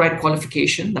have the right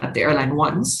qualification that the airline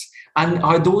wants? And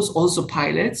are those also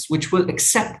pilots which will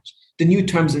accept the new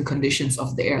terms and conditions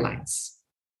of the airlines?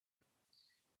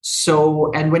 So,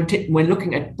 and when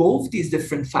looking at both these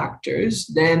different factors,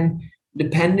 then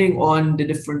depending on the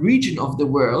different region of the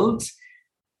world,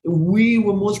 we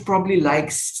will most probably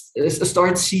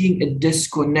start seeing a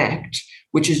disconnect,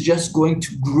 which is just going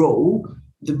to grow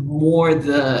the more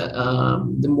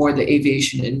the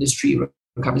aviation industry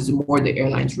recovers, the more the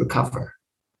airlines recover.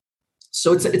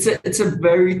 So it's a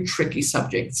very tricky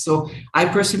subject. So I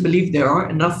personally believe there are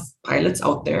enough pilots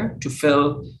out there to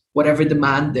fill whatever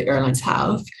demand the airlines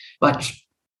have, but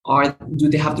do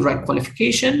they have the right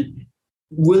qualification?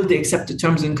 Will they accept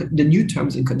the new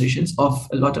terms and conditions of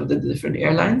a lot of the different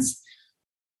airlines?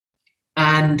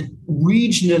 And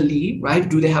regionally, right,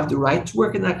 do they have the right to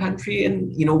work in that country?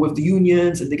 And, with the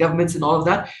unions and the governments and all of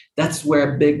that, that's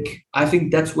where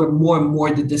more and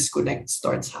more the disconnect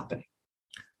starts happening.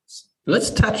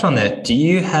 Let's touch on that. Do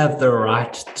you have the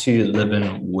right to live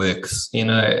and work?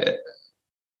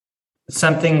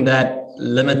 Something that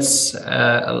limits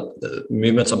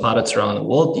movements of pilots around the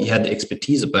world. You had the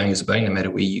expertise of Boeing as a Boeing, no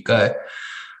matter where you go.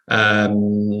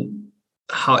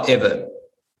 However,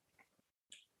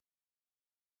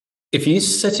 if you're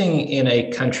sitting in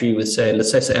a country with, let's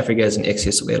say South Africa has an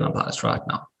excess of airline pilots right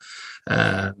now.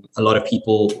 A lot of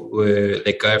people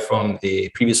they go from their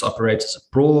previous operators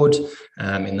abroad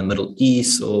in the Middle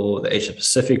East or the Asia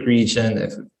Pacific region.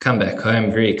 They've come back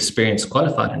home, very experienced,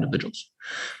 qualified individuals.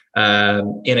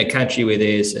 In a country where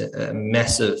there's a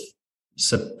massive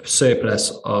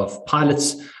surplus of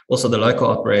pilots, also the local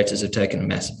operators have taken a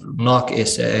massive knock.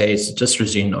 SAAs just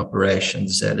resumed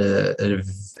operations at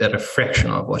a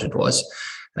fraction of what it was.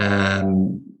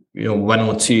 One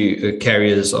or two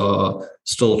carriers are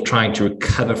still trying to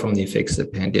recover from the effects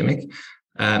of the pandemic.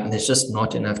 There's just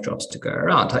not enough jobs to go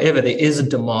around. However, there is a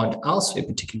demand elsewhere,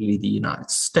 particularly the United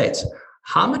States.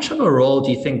 How much of a role do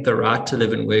you think the right to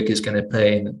live and work is going to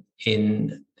play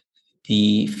in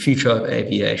the future of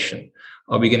aviation?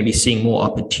 Are we going to be seeing more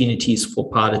opportunities for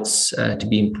pilots to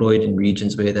be employed in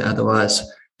regions where they otherwise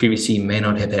previously may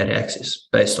not have had access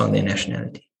based on their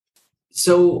nationality?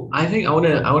 So I think I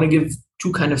want to give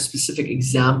two kind of specific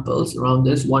examples around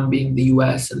this, one being the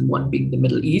US and one being the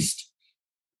Middle East.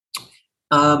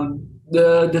 Even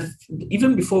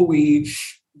before we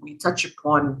touch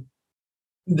upon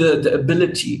the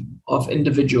ability of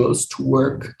individuals to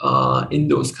work in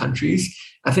those countries,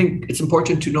 I think it's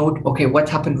important to note, okay, what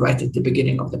happened right at the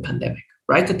beginning of the pandemic?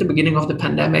 Right at the beginning of the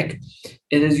pandemic,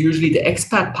 it is usually the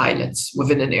expat pilots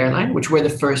within an airline, which were the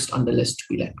first on the list to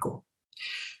be let go.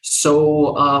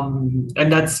 So,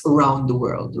 and that's around the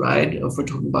world, right? If we're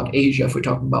talking about Asia, if we're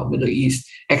talking about Middle East,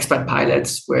 expat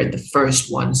pilots were the first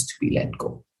ones to be let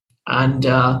go. And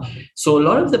so a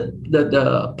lot of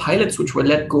the pilots which were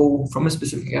let go from a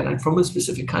specific airline, from a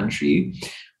specific country,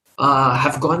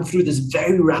 have gone through this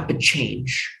very rapid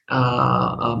change,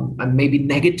 and maybe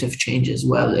negative change as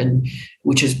well, and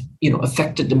which has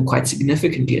affected them quite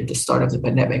significantly at the start of the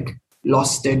pandemic.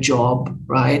 Lost their job,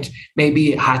 right?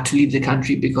 Maybe had to leave the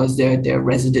country because their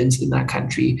residence in that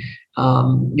country,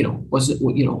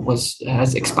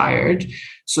 has expired.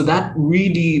 So that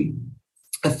really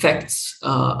affects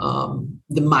the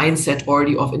mindset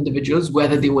already of individuals,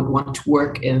 whether they would want to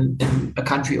work in a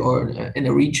country or in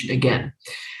a region again.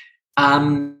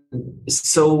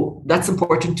 So that's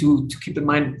important to keep in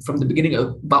mind from the beginning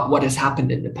about what has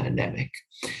happened in the pandemic.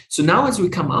 So now as we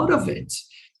come out of it,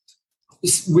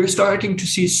 we're starting to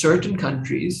see certain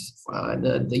countries,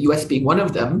 the US being one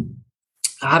of them,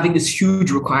 having this huge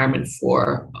requirement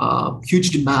for huge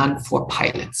demand for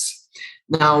pilots.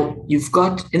 Now, you've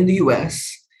got in the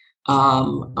US,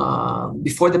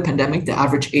 before the pandemic, the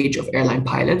average age of airline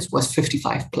pilots was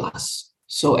 55 plus.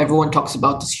 So everyone talks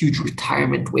about this huge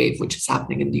retirement wave, which is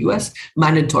happening in the US,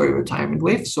 mandatory retirement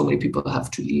wave. So many people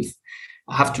have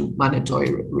to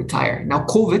mandatory retire. Now,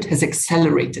 COVID has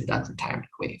accelerated that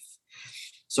retirement wave.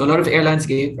 So a lot of airlines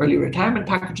gave early retirement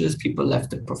packages, people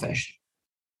left the profession.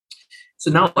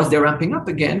 So now as they're ramping up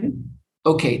again,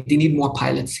 okay, they need more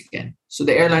pilots again. So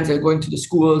the airlines are going to the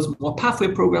schools, more pathway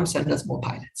programs, send us more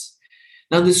pilots.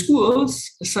 Now the schools,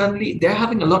 suddenly they're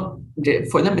having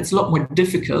for them, it's a lot more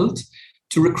difficult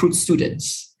to recruit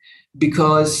students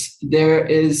because there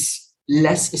is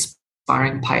less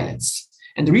aspiring pilots.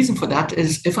 And the reason for that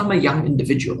is if I'm a young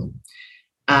individual,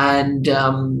 and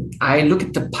I look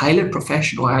at the pilot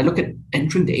profession, or I look at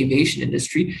entering the aviation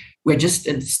industry, we're just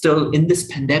still in this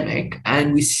pandemic,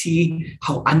 and we see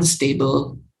how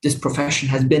unstable this profession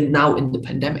has been now in the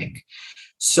pandemic.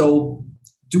 So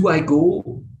do I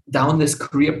go down this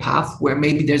career path where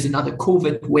maybe there's another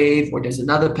COVID wave or there's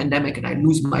another pandemic and I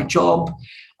lose my job?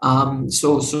 From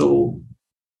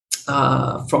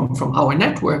our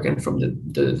network and from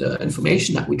the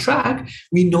information that we track,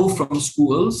 we know from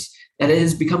schools that it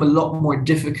has become a lot more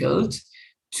difficult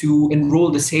to enroll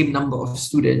the same number of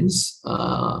students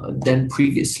than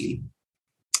previously.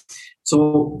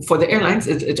 So for the airlines,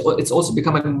 it's also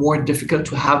becoming more difficult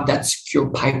to have that secure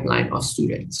pipeline of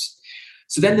students.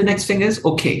 So then the next thing is,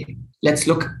 okay, let's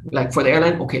look, like for the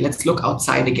airline, okay, let's look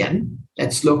outside again.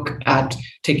 Let's look at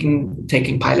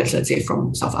taking pilots, let's say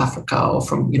from South Africa or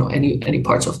from any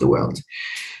parts of the world.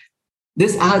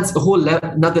 This adds a whole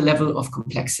another level of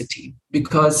complexity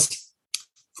because,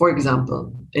 for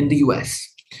example, in the US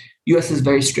has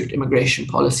very strict immigration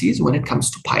policies when it comes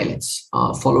to pilots,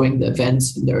 following the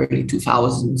events in the early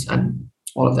 2000s and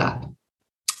all of that.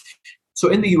 So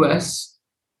in the US,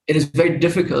 it is very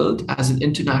difficult as an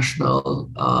international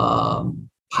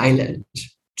pilot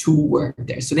to work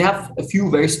there. So they have a few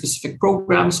very specific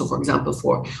programs. So for example,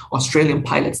 for Australian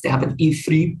pilots, they have an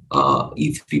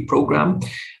E3 program.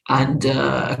 And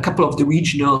a couple of the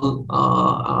regional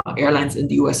airlines in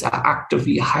the US are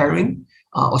actively hiring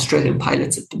Australian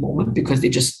pilots at the moment because they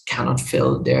just cannot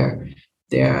fill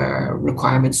their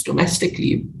requirements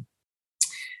domestically.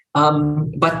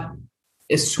 But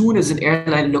as soon as an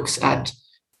airline looks at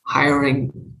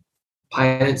hiring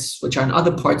pilots which are in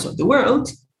other parts of the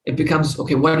world, it becomes,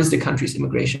 okay, what is the country's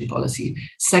immigration policy?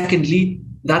 Secondly,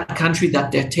 that country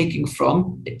that they're taking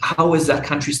from, how is that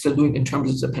country still doing in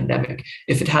terms of the pandemic?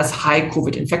 If it has high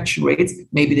COVID infection rates,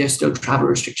 maybe there's still travel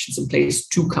restrictions in place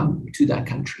to come to that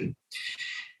country.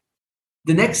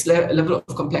 The next level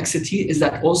of complexity is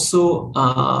that also,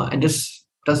 and this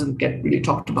doesn't get really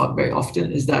talked about very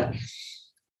often, is that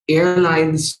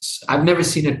airlines, I've never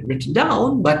seen it written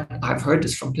down, but I've heard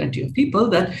this from plenty of people,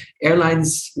 that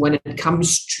airlines, when it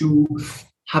comes to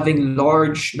having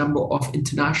large number of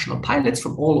international pilots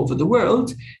from all over the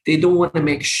world, they want to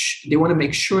make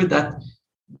sure that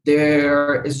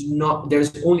there's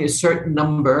only a certain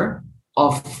number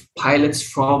of pilots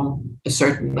from a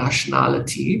certain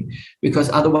nationality, because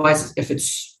otherwise, if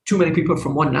it's too many people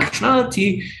from one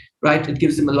nationality, right, it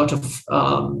gives them a lot of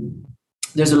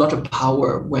there's a lot of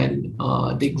power when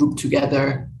they group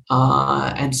together.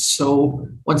 And so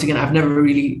once again, I've never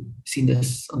really seen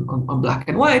this on black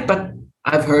and white, but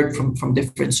I've heard from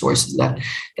different sources that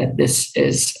this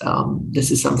is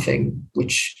something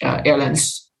which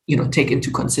airlines take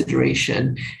into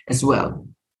consideration as well.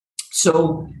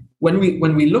 So when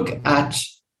we look at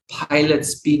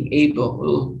pilots being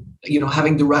able,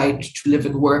 having the right to live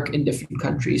and work in different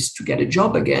countries to get a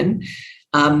job again,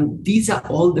 these are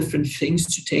all different things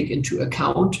to take into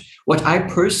account. What I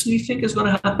personally think is going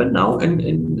to happen now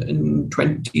in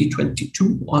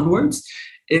 2022 onwards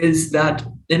is that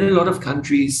in a lot of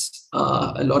countries,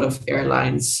 a lot of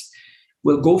airlines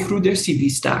will go through their CV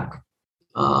stack.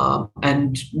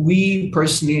 And we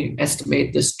personally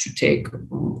estimate this to take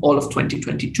all of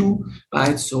 2022,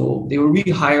 right? So they will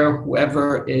rehire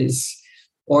whoever is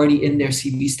already in their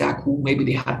CV stack, who maybe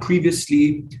they had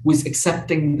previously, who is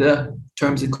accepting the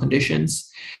terms and conditions.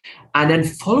 And then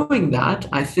following that,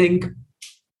 I think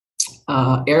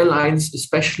airlines,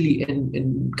 especially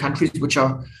in countries which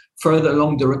are further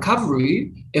along the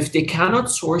recovery, if they cannot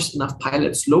source enough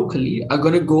pilots locally, are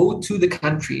going to go to the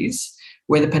countries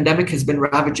where the pandemic has been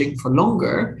ravaging for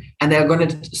longer, and they're going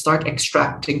to start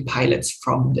extracting pilots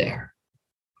from there.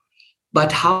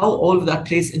 But how all of that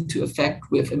plays into effect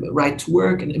with right to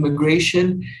work and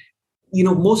immigration,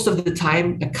 most of the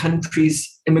time a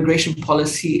country's immigration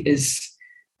policy is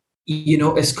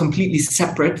completely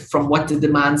separate from what the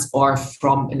demands are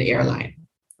from an airline,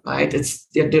 right?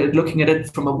 They're looking at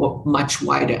it from a much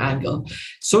wider angle.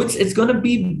 So it's going to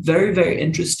be very, very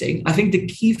interesting. I think the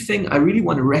key thing I really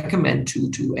want to recommend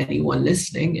to anyone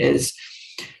listening is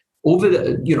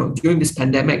during this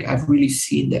pandemic, I've really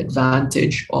seen the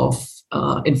advantage of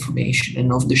information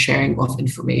and of the sharing of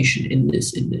information in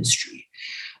this industry.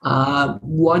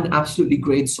 One absolutely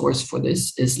great source for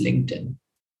this is LinkedIn.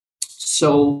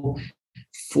 So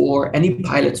for any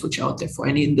pilots which are out there, for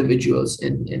any individuals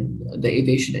in the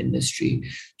aviation industry,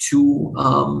 to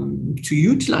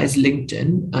utilize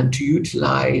LinkedIn and to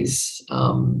utilize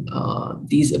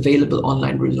these available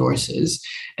online resources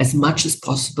as much as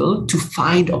possible to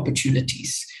find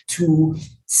opportunities, to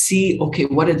see, okay,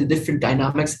 what are the different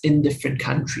dynamics in different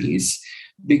countries,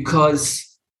 because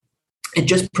it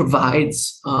just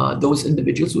provides those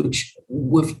individuals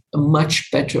with a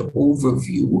much better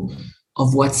overview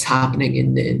of what's happening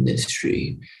in the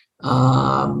industry,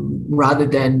 rather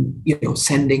than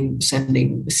sending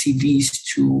CVs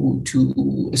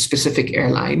to a specific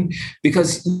airline,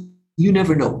 because you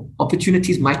never know,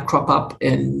 opportunities might crop up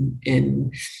in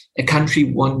a country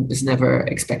one is never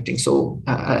expecting. So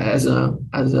as a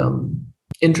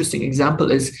interesting example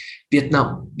is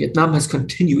Vietnam. Vietnam has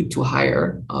continued to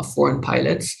hire foreign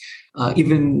pilots,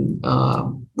 even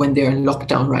when they're in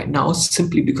lockdown right now,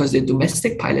 simply because their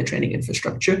domestic pilot training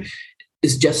infrastructure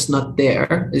is just not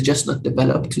there, is just not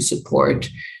developed to support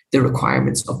the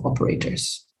requirements of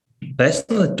operators.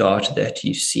 Based on the data that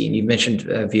you've seen, you mentioned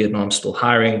Vietnam still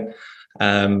hiring.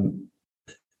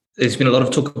 There's been a lot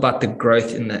of talk about the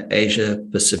growth in the Asia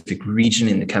Pacific region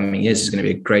in the coming years. There's going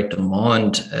to be a great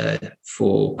demand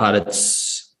for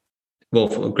pilots. Well,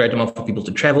 for a great demand for people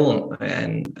to travel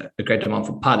and a great demand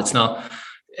for pilots. Now,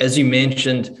 as you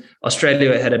mentioned,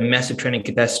 Australia had a massive training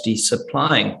capacity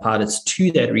supplying pilots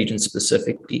to that region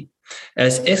specifically.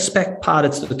 As expat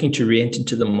pilots looking to re-enter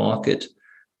into the market,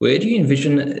 where do you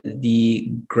envision the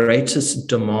greatest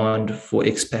demand for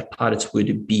expat pilots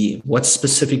would be? What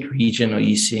specific region are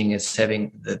you seeing as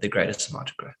having the greatest amount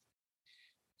of growth?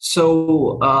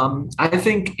 So I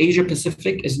think Asia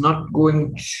Pacific is not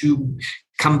going to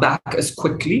come back as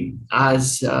quickly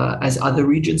as other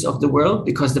regions of the world,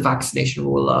 because the vaccination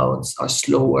rollouts are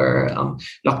slower.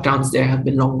 Lockdowns there have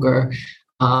been longer.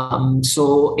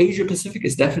 So Asia Pacific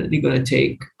is definitely going to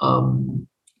take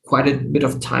quite a bit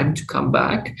of time to come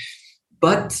back.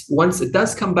 But once it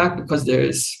does come back, because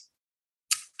there's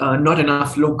not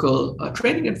enough local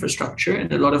training infrastructure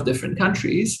in a lot of different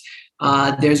countries,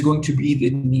 there's going to be the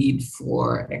need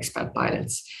for expat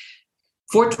pilots.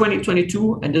 For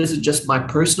 2022, and this is just my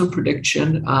personal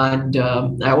prediction, and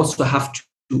I also have to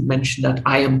mention that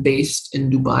I am based in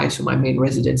Dubai, so my main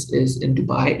residence is in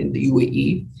Dubai in the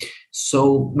UAE.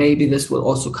 So maybe this will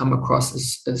also come across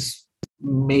as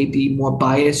maybe more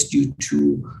biased due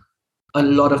to a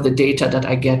lot of the data that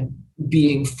I get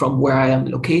being from where I am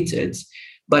located.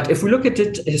 But if we look at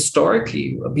it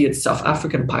historically, be it South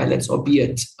African pilots or be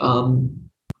it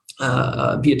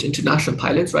international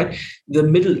pilots, right? The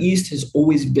Middle East has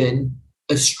always been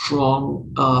a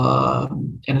strong,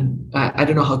 and I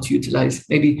don't know how to utilize,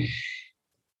 maybe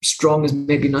strong is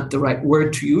maybe not the right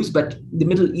word to use, but the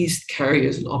Middle East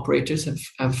carriers and operators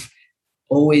have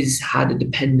always had a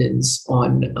dependence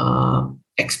on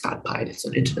expat pilots,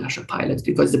 on international pilots,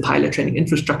 because the pilot training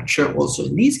infrastructure also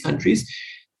in these countries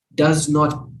does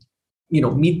not,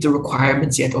 meet the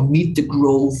requirements yet, or meet the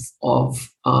growth of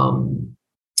the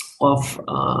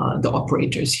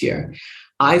operators here.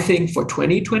 I think for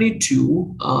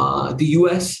 2022, the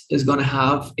US is going to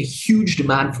have a huge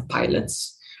demand for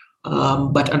pilots.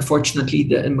 But unfortunately,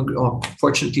 the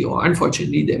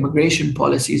immigration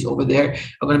policies over there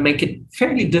are going to make it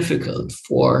fairly difficult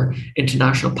for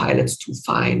international pilots to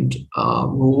find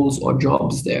roles or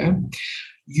jobs there.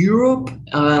 Europe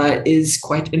is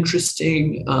quite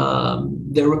interesting.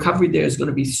 The recovery there is going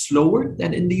to be slower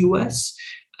than in the US.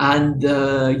 And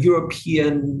the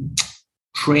European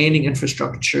training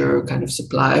infrastructure, kind of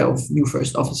supply of new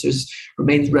first officers,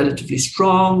 remains relatively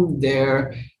strong.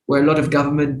 There were a lot of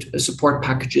government support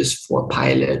packages for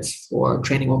pilots, for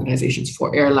training organizations,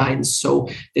 for airlines. So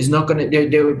there's not going to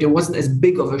there wasn't as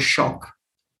big of a shock,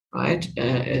 right,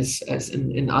 as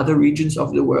in other regions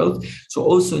of the world. So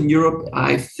also in Europe,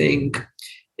 I think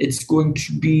it's going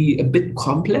to be a bit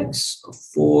complex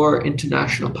for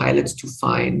international pilots to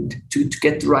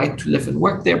get the right to live and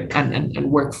work there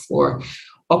and work for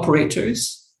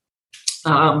operators.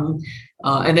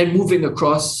 And then moving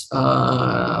across,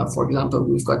 for example,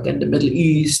 we've got then the Middle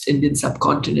East, Indian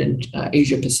subcontinent,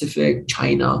 Asia Pacific,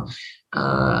 China,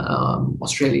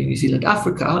 Australia, New Zealand,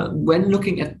 Africa. When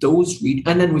looking at those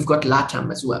and then we've got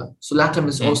LATAM as well. So LATAM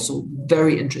is also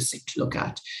very interesting to look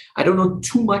at. I don't know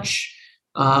too much.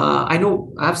 I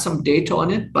know I have some data on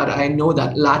it, but I know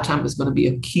that LATAM is going to be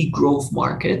a key growth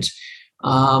market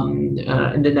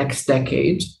in the next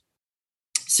decade,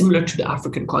 similar to the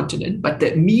African continent. But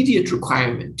the immediate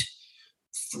requirement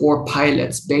for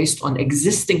pilots based on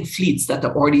existing fleets that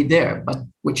are already there, but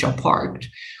which are parked,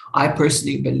 I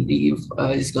personally believe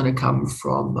is going to come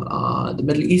from the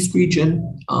Middle East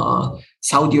region.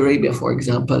 Saudi Arabia, for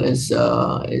example, is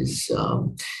a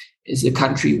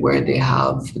country where they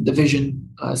have the vision,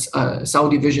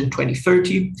 Saudi Vision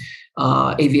 2030.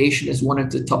 Aviation is one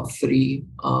of the top three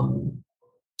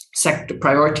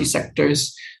priority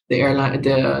sectors.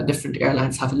 The different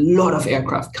airlines have a lot of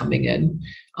aircraft coming in.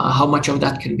 How much of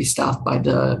that can be staffed by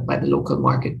the local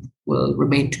market will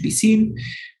remain to be seen.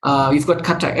 You've got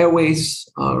Qatar Airways,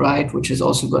 right, which has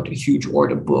also got a huge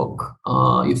order book.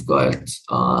 You've got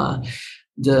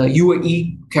the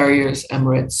UAE carriers,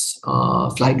 Emirates,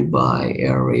 Fly Dubai,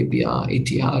 Air Arabia,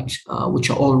 Etihad, which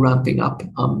are all ramping up.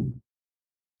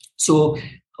 So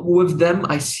with them,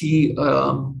 I see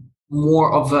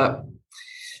more of a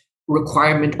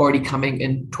requirement already coming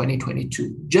in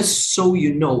 2022. Just so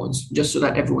you know, just so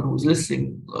that everyone who's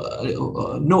listening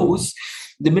knows,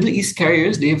 the Middle East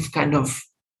carriers, they've kind of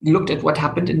looked at what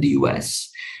happened in the US.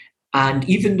 And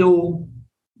even though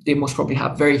they most probably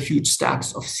have very huge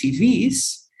stacks of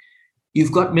CVs,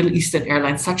 you've got Middle Eastern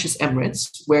airlines such as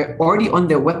Emirates, where already on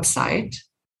their website,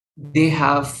 they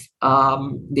have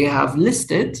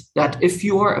listed that if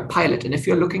you are a pilot and if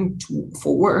you're looking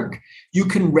for work, you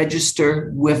can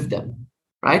register with them,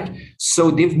 right?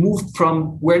 So they've moved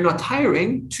from "we're not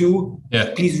hiring" to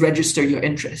 "please register your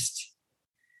interest."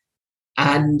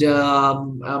 And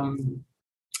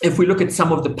if we look at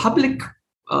some of the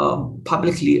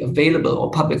publicly available or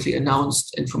publicly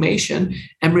announced information,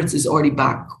 Emirates is already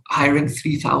back hiring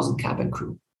 3,000 cabin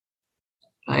crew,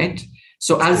 right?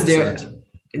 So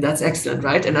that's excellent,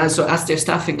 right? And as they're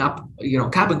staffing up,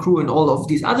 cabin crew and all of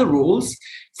these other roles,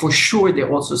 for sure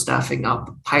they're also staffing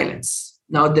up pilots.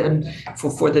 Now, then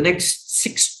for the next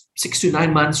six to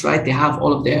 9 months, right? They have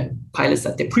all of their pilots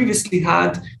that they previously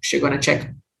had, which they're going to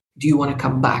check. Do you want to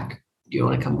come back? Do you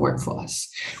want to come work for us?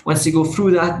 Once they go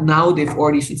through that, now they've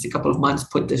already, since a couple of months,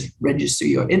 put this register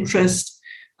your interest,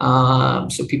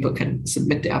 so people can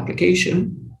submit the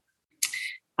application.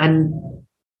 And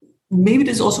maybe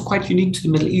this is also quite unique to the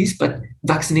Middle East, but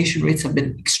vaccination rates have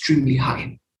been extremely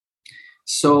high.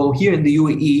 So here in the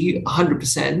UAE,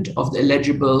 100% of the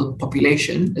eligible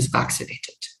population is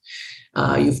vaccinated.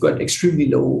 You've got extremely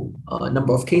low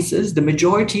number of cases. The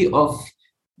majority of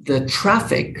the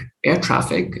air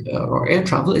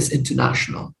travel is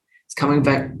international. It's coming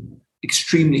back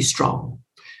extremely strong.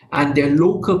 And their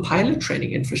local pilot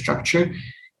training infrastructure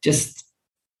just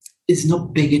is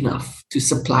not big enough to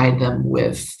supply them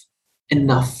with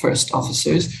enough first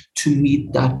officers to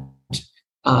meet that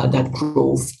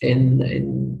growth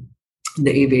in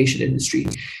the aviation industry.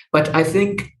 But I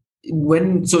think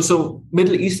so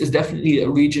Middle East is definitely a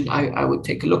region I would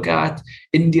take a look at.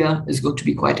 India is going to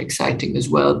be quite exciting as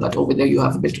well, but over there you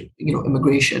have a bit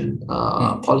immigration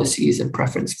policies and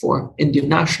preference for Indian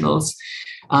nationals.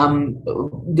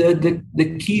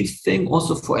 The key thing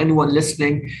also for anyone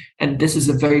listening, and this is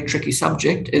a very tricky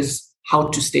subject, is how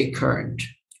to stay current,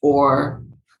 or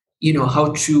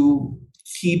how to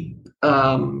keep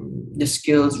the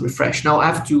skills refreshed. Now I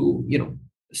have to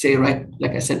say, right,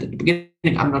 like I said at the beginning,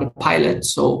 I'm not a pilot,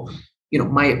 so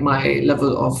my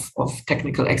level of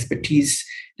technical expertise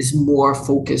is more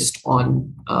focused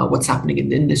on what's happening in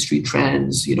the industry,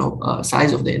 trends,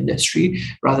 size of the industry,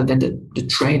 rather than the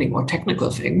training or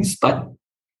technical things. But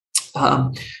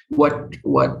what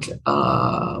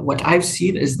I've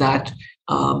seen is that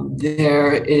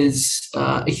there is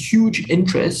a huge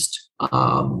interest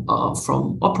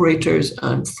from operators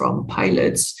and from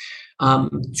pilots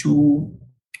to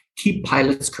keep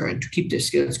pilots current, to keep their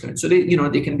skills current, so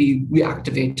they can be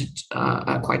reactivated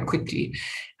quite quickly.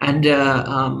 And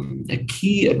a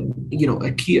key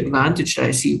advantage that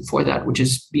I see for that, which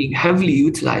is being heavily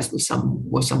utilized with some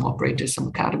operators, some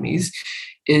academies,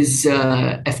 is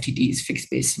FTDs, fixed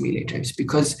base simulators,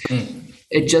 because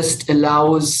it just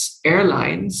allows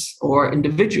airlines or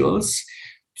individuals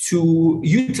to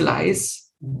utilize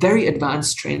very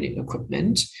advanced training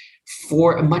equipment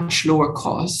for a much lower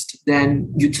cost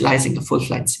than utilizing a full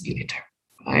flight simulator,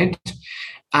 right?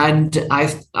 And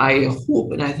I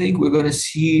hope and I think we're going to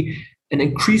see an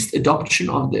increased adoption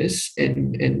of this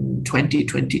in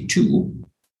 2022,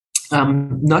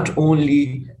 not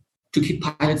only to keep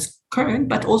pilots current,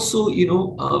 but also,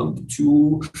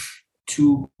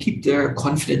 to keep their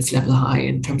confidence level high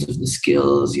in terms of the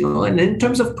skills, and in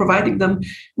terms of providing them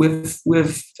with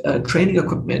training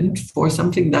equipment for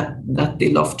something that they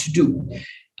love to do.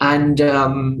 And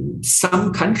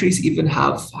some countries even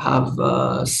have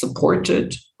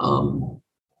supported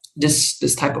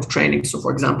this type of training. So,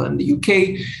 for example, in the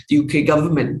UK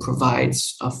government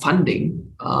provides funding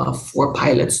for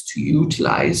pilots to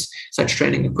utilize such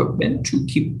training equipment to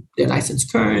keep their license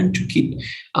current, to keep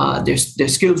their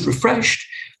skills refreshed.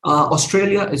 The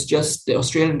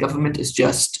Australian government is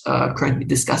just currently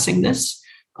discussing this.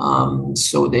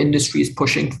 So the industry is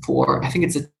pushing for, I think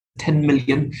it's a 10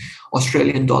 million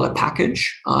Australian dollar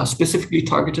package specifically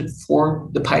targeted for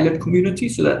the pilot community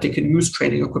so that they can use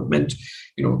training equipment,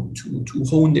 to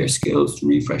hone their skills, to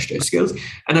refresh their skills.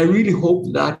 And I really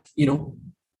hope that,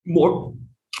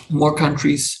 more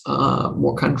countries,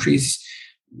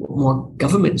 more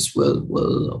governments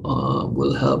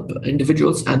will help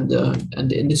individuals and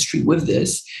the industry with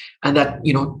this, and that,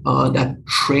 that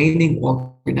training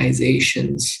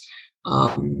organizations,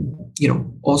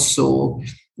 also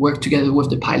work together with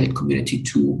the pilot community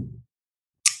to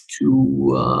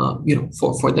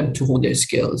for them to hone their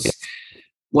skills.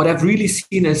 What I've really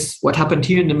seen is what happened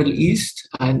here in the Middle East,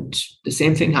 and the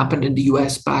same thing happened in the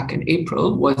US back in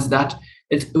April, was that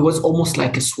it was almost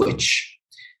like a switch.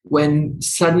 When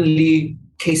suddenly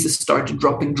cases started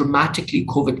dropping dramatically,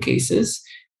 COVID cases,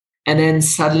 and then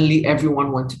suddenly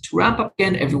everyone wanted to ramp up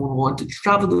again, everyone wanted to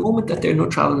travel. The moment that there are no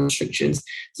travel restrictions,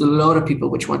 there's a lot of people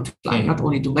which want to fly, not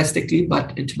only domestically,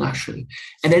 but internationally.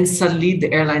 And then suddenly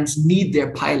the airlines need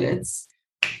their pilots.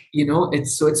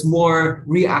 It's more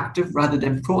reactive rather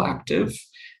than proactive.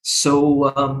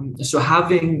 So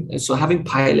having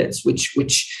pilots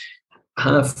which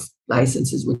have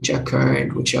licenses which are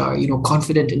current, which are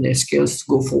confident in their skills to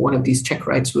go for one of these check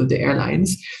rides with the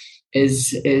airlines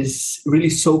is really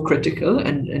so critical,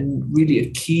 and really a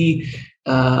key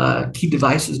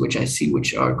devices which I see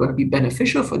which are going to be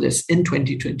beneficial for this in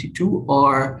 2022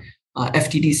 are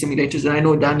FTD simulators. And I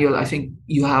know, Daniel, I think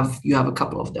you have a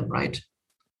couple of them, right?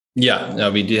 Yeah, no,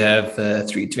 we do have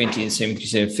 320 and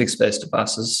 737 fixed-base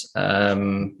devices.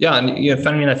 And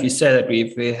funny enough, you say that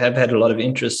we have had a lot of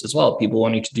interest as well. People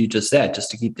wanting to do just that,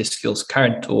 just to keep their skills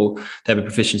current, or to have a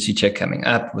proficiency check coming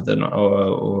up with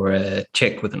or a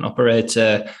check with an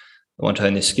operator. They want to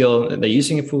hone their skill. They're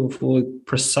using it for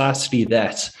precisely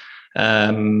that.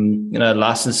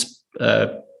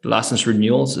 License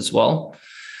renewals as well.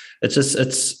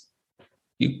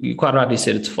 You quite rightly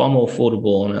said it's far more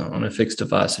affordable on a fixed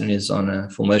device than it is on a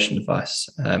full motion device,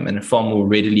 and far more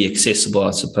readily accessible, I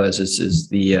suppose, is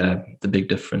the big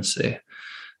difference there.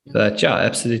 But yeah,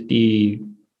 absolutely,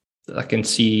 I can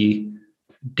see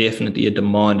definitely a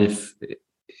demand if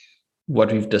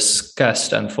what we've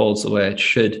discussed unfolds the way it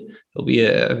should. There'll be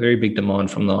a very big demand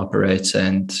from the operator,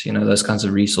 and those kinds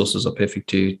of resources are perfect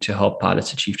to help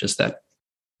pilots achieve just that.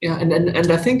 Yeah,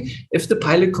 and I think if the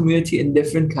pilot community in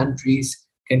different countries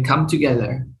can come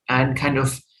together and kind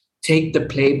of take the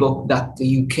playbook that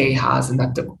the UK has and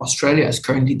that Australia is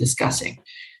currently discussing,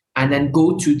 and then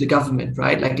go to the government,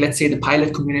 right? Like, let's say the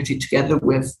pilot community together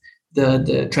with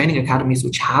the training academies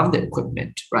which have the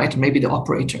equipment, right? And maybe the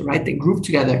operator, right? They group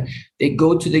together, they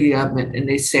go to the government and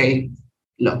they say,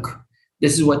 look,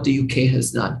 this is what the UK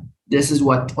has done. This is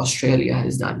what Australia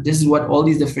has done. This is what all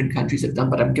these different countries have done,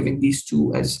 but I'm giving these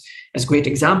two as great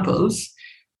examples,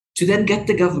 to then get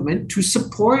the government to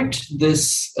support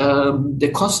this,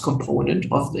 the cost component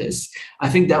of this. I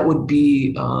think that would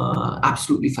be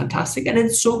absolutely fantastic. And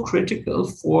it's so critical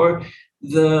for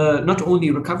the not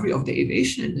only recovery of the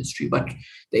aviation industry, but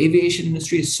the aviation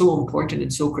industry is so important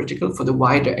and so critical for the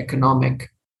wider economic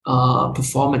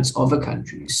performance of a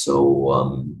country.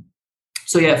 So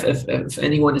yeah, if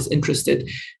anyone is interested,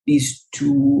 these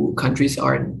two countries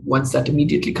are ones that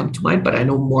immediately come to mind, but I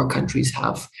know more countries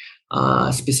have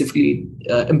specifically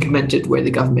implemented where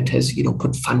the government has,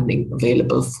 put funding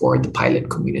available for the pilot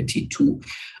community to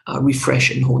refresh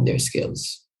and hone their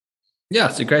skills. Yeah,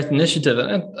 it's a great initiative.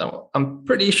 And I'm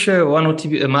pretty sure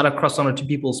it might have crossed one or two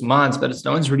people's minds, but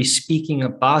no one's really speaking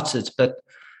about it. But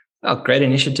a great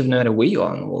initiative no matter where you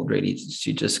are in the world, really,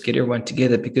 to just get everyone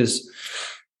together, because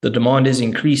the demand is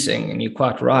increasing, and you're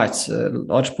quite right. A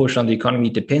large portion of the economy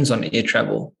depends on air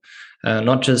travel,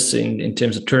 not just in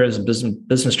terms of tourism,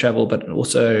 business travel, but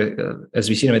also, as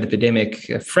we've seen with the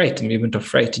pandemic, freight and movement of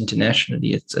freight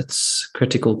internationally. It's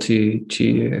critical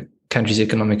to country's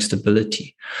economic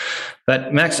stability.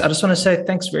 But Max, I just want to say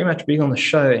thanks very much for being on the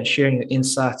show and sharing your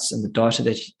insights and the data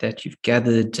that you've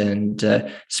gathered, and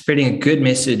spreading a good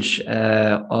message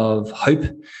of hope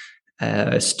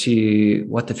as to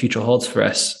what the future holds for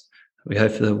us. We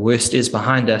hope the worst is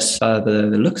behind us. By the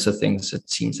looks of things, it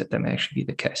seems that may actually be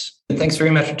the case. And thanks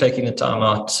very much for taking the time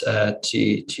out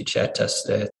to chat to us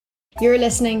today. You're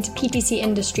listening to PTC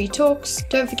Industry Talks.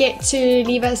 Don't forget to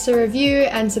leave us a review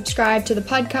and subscribe to the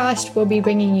podcast. We'll be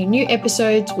bringing you new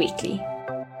episodes weekly.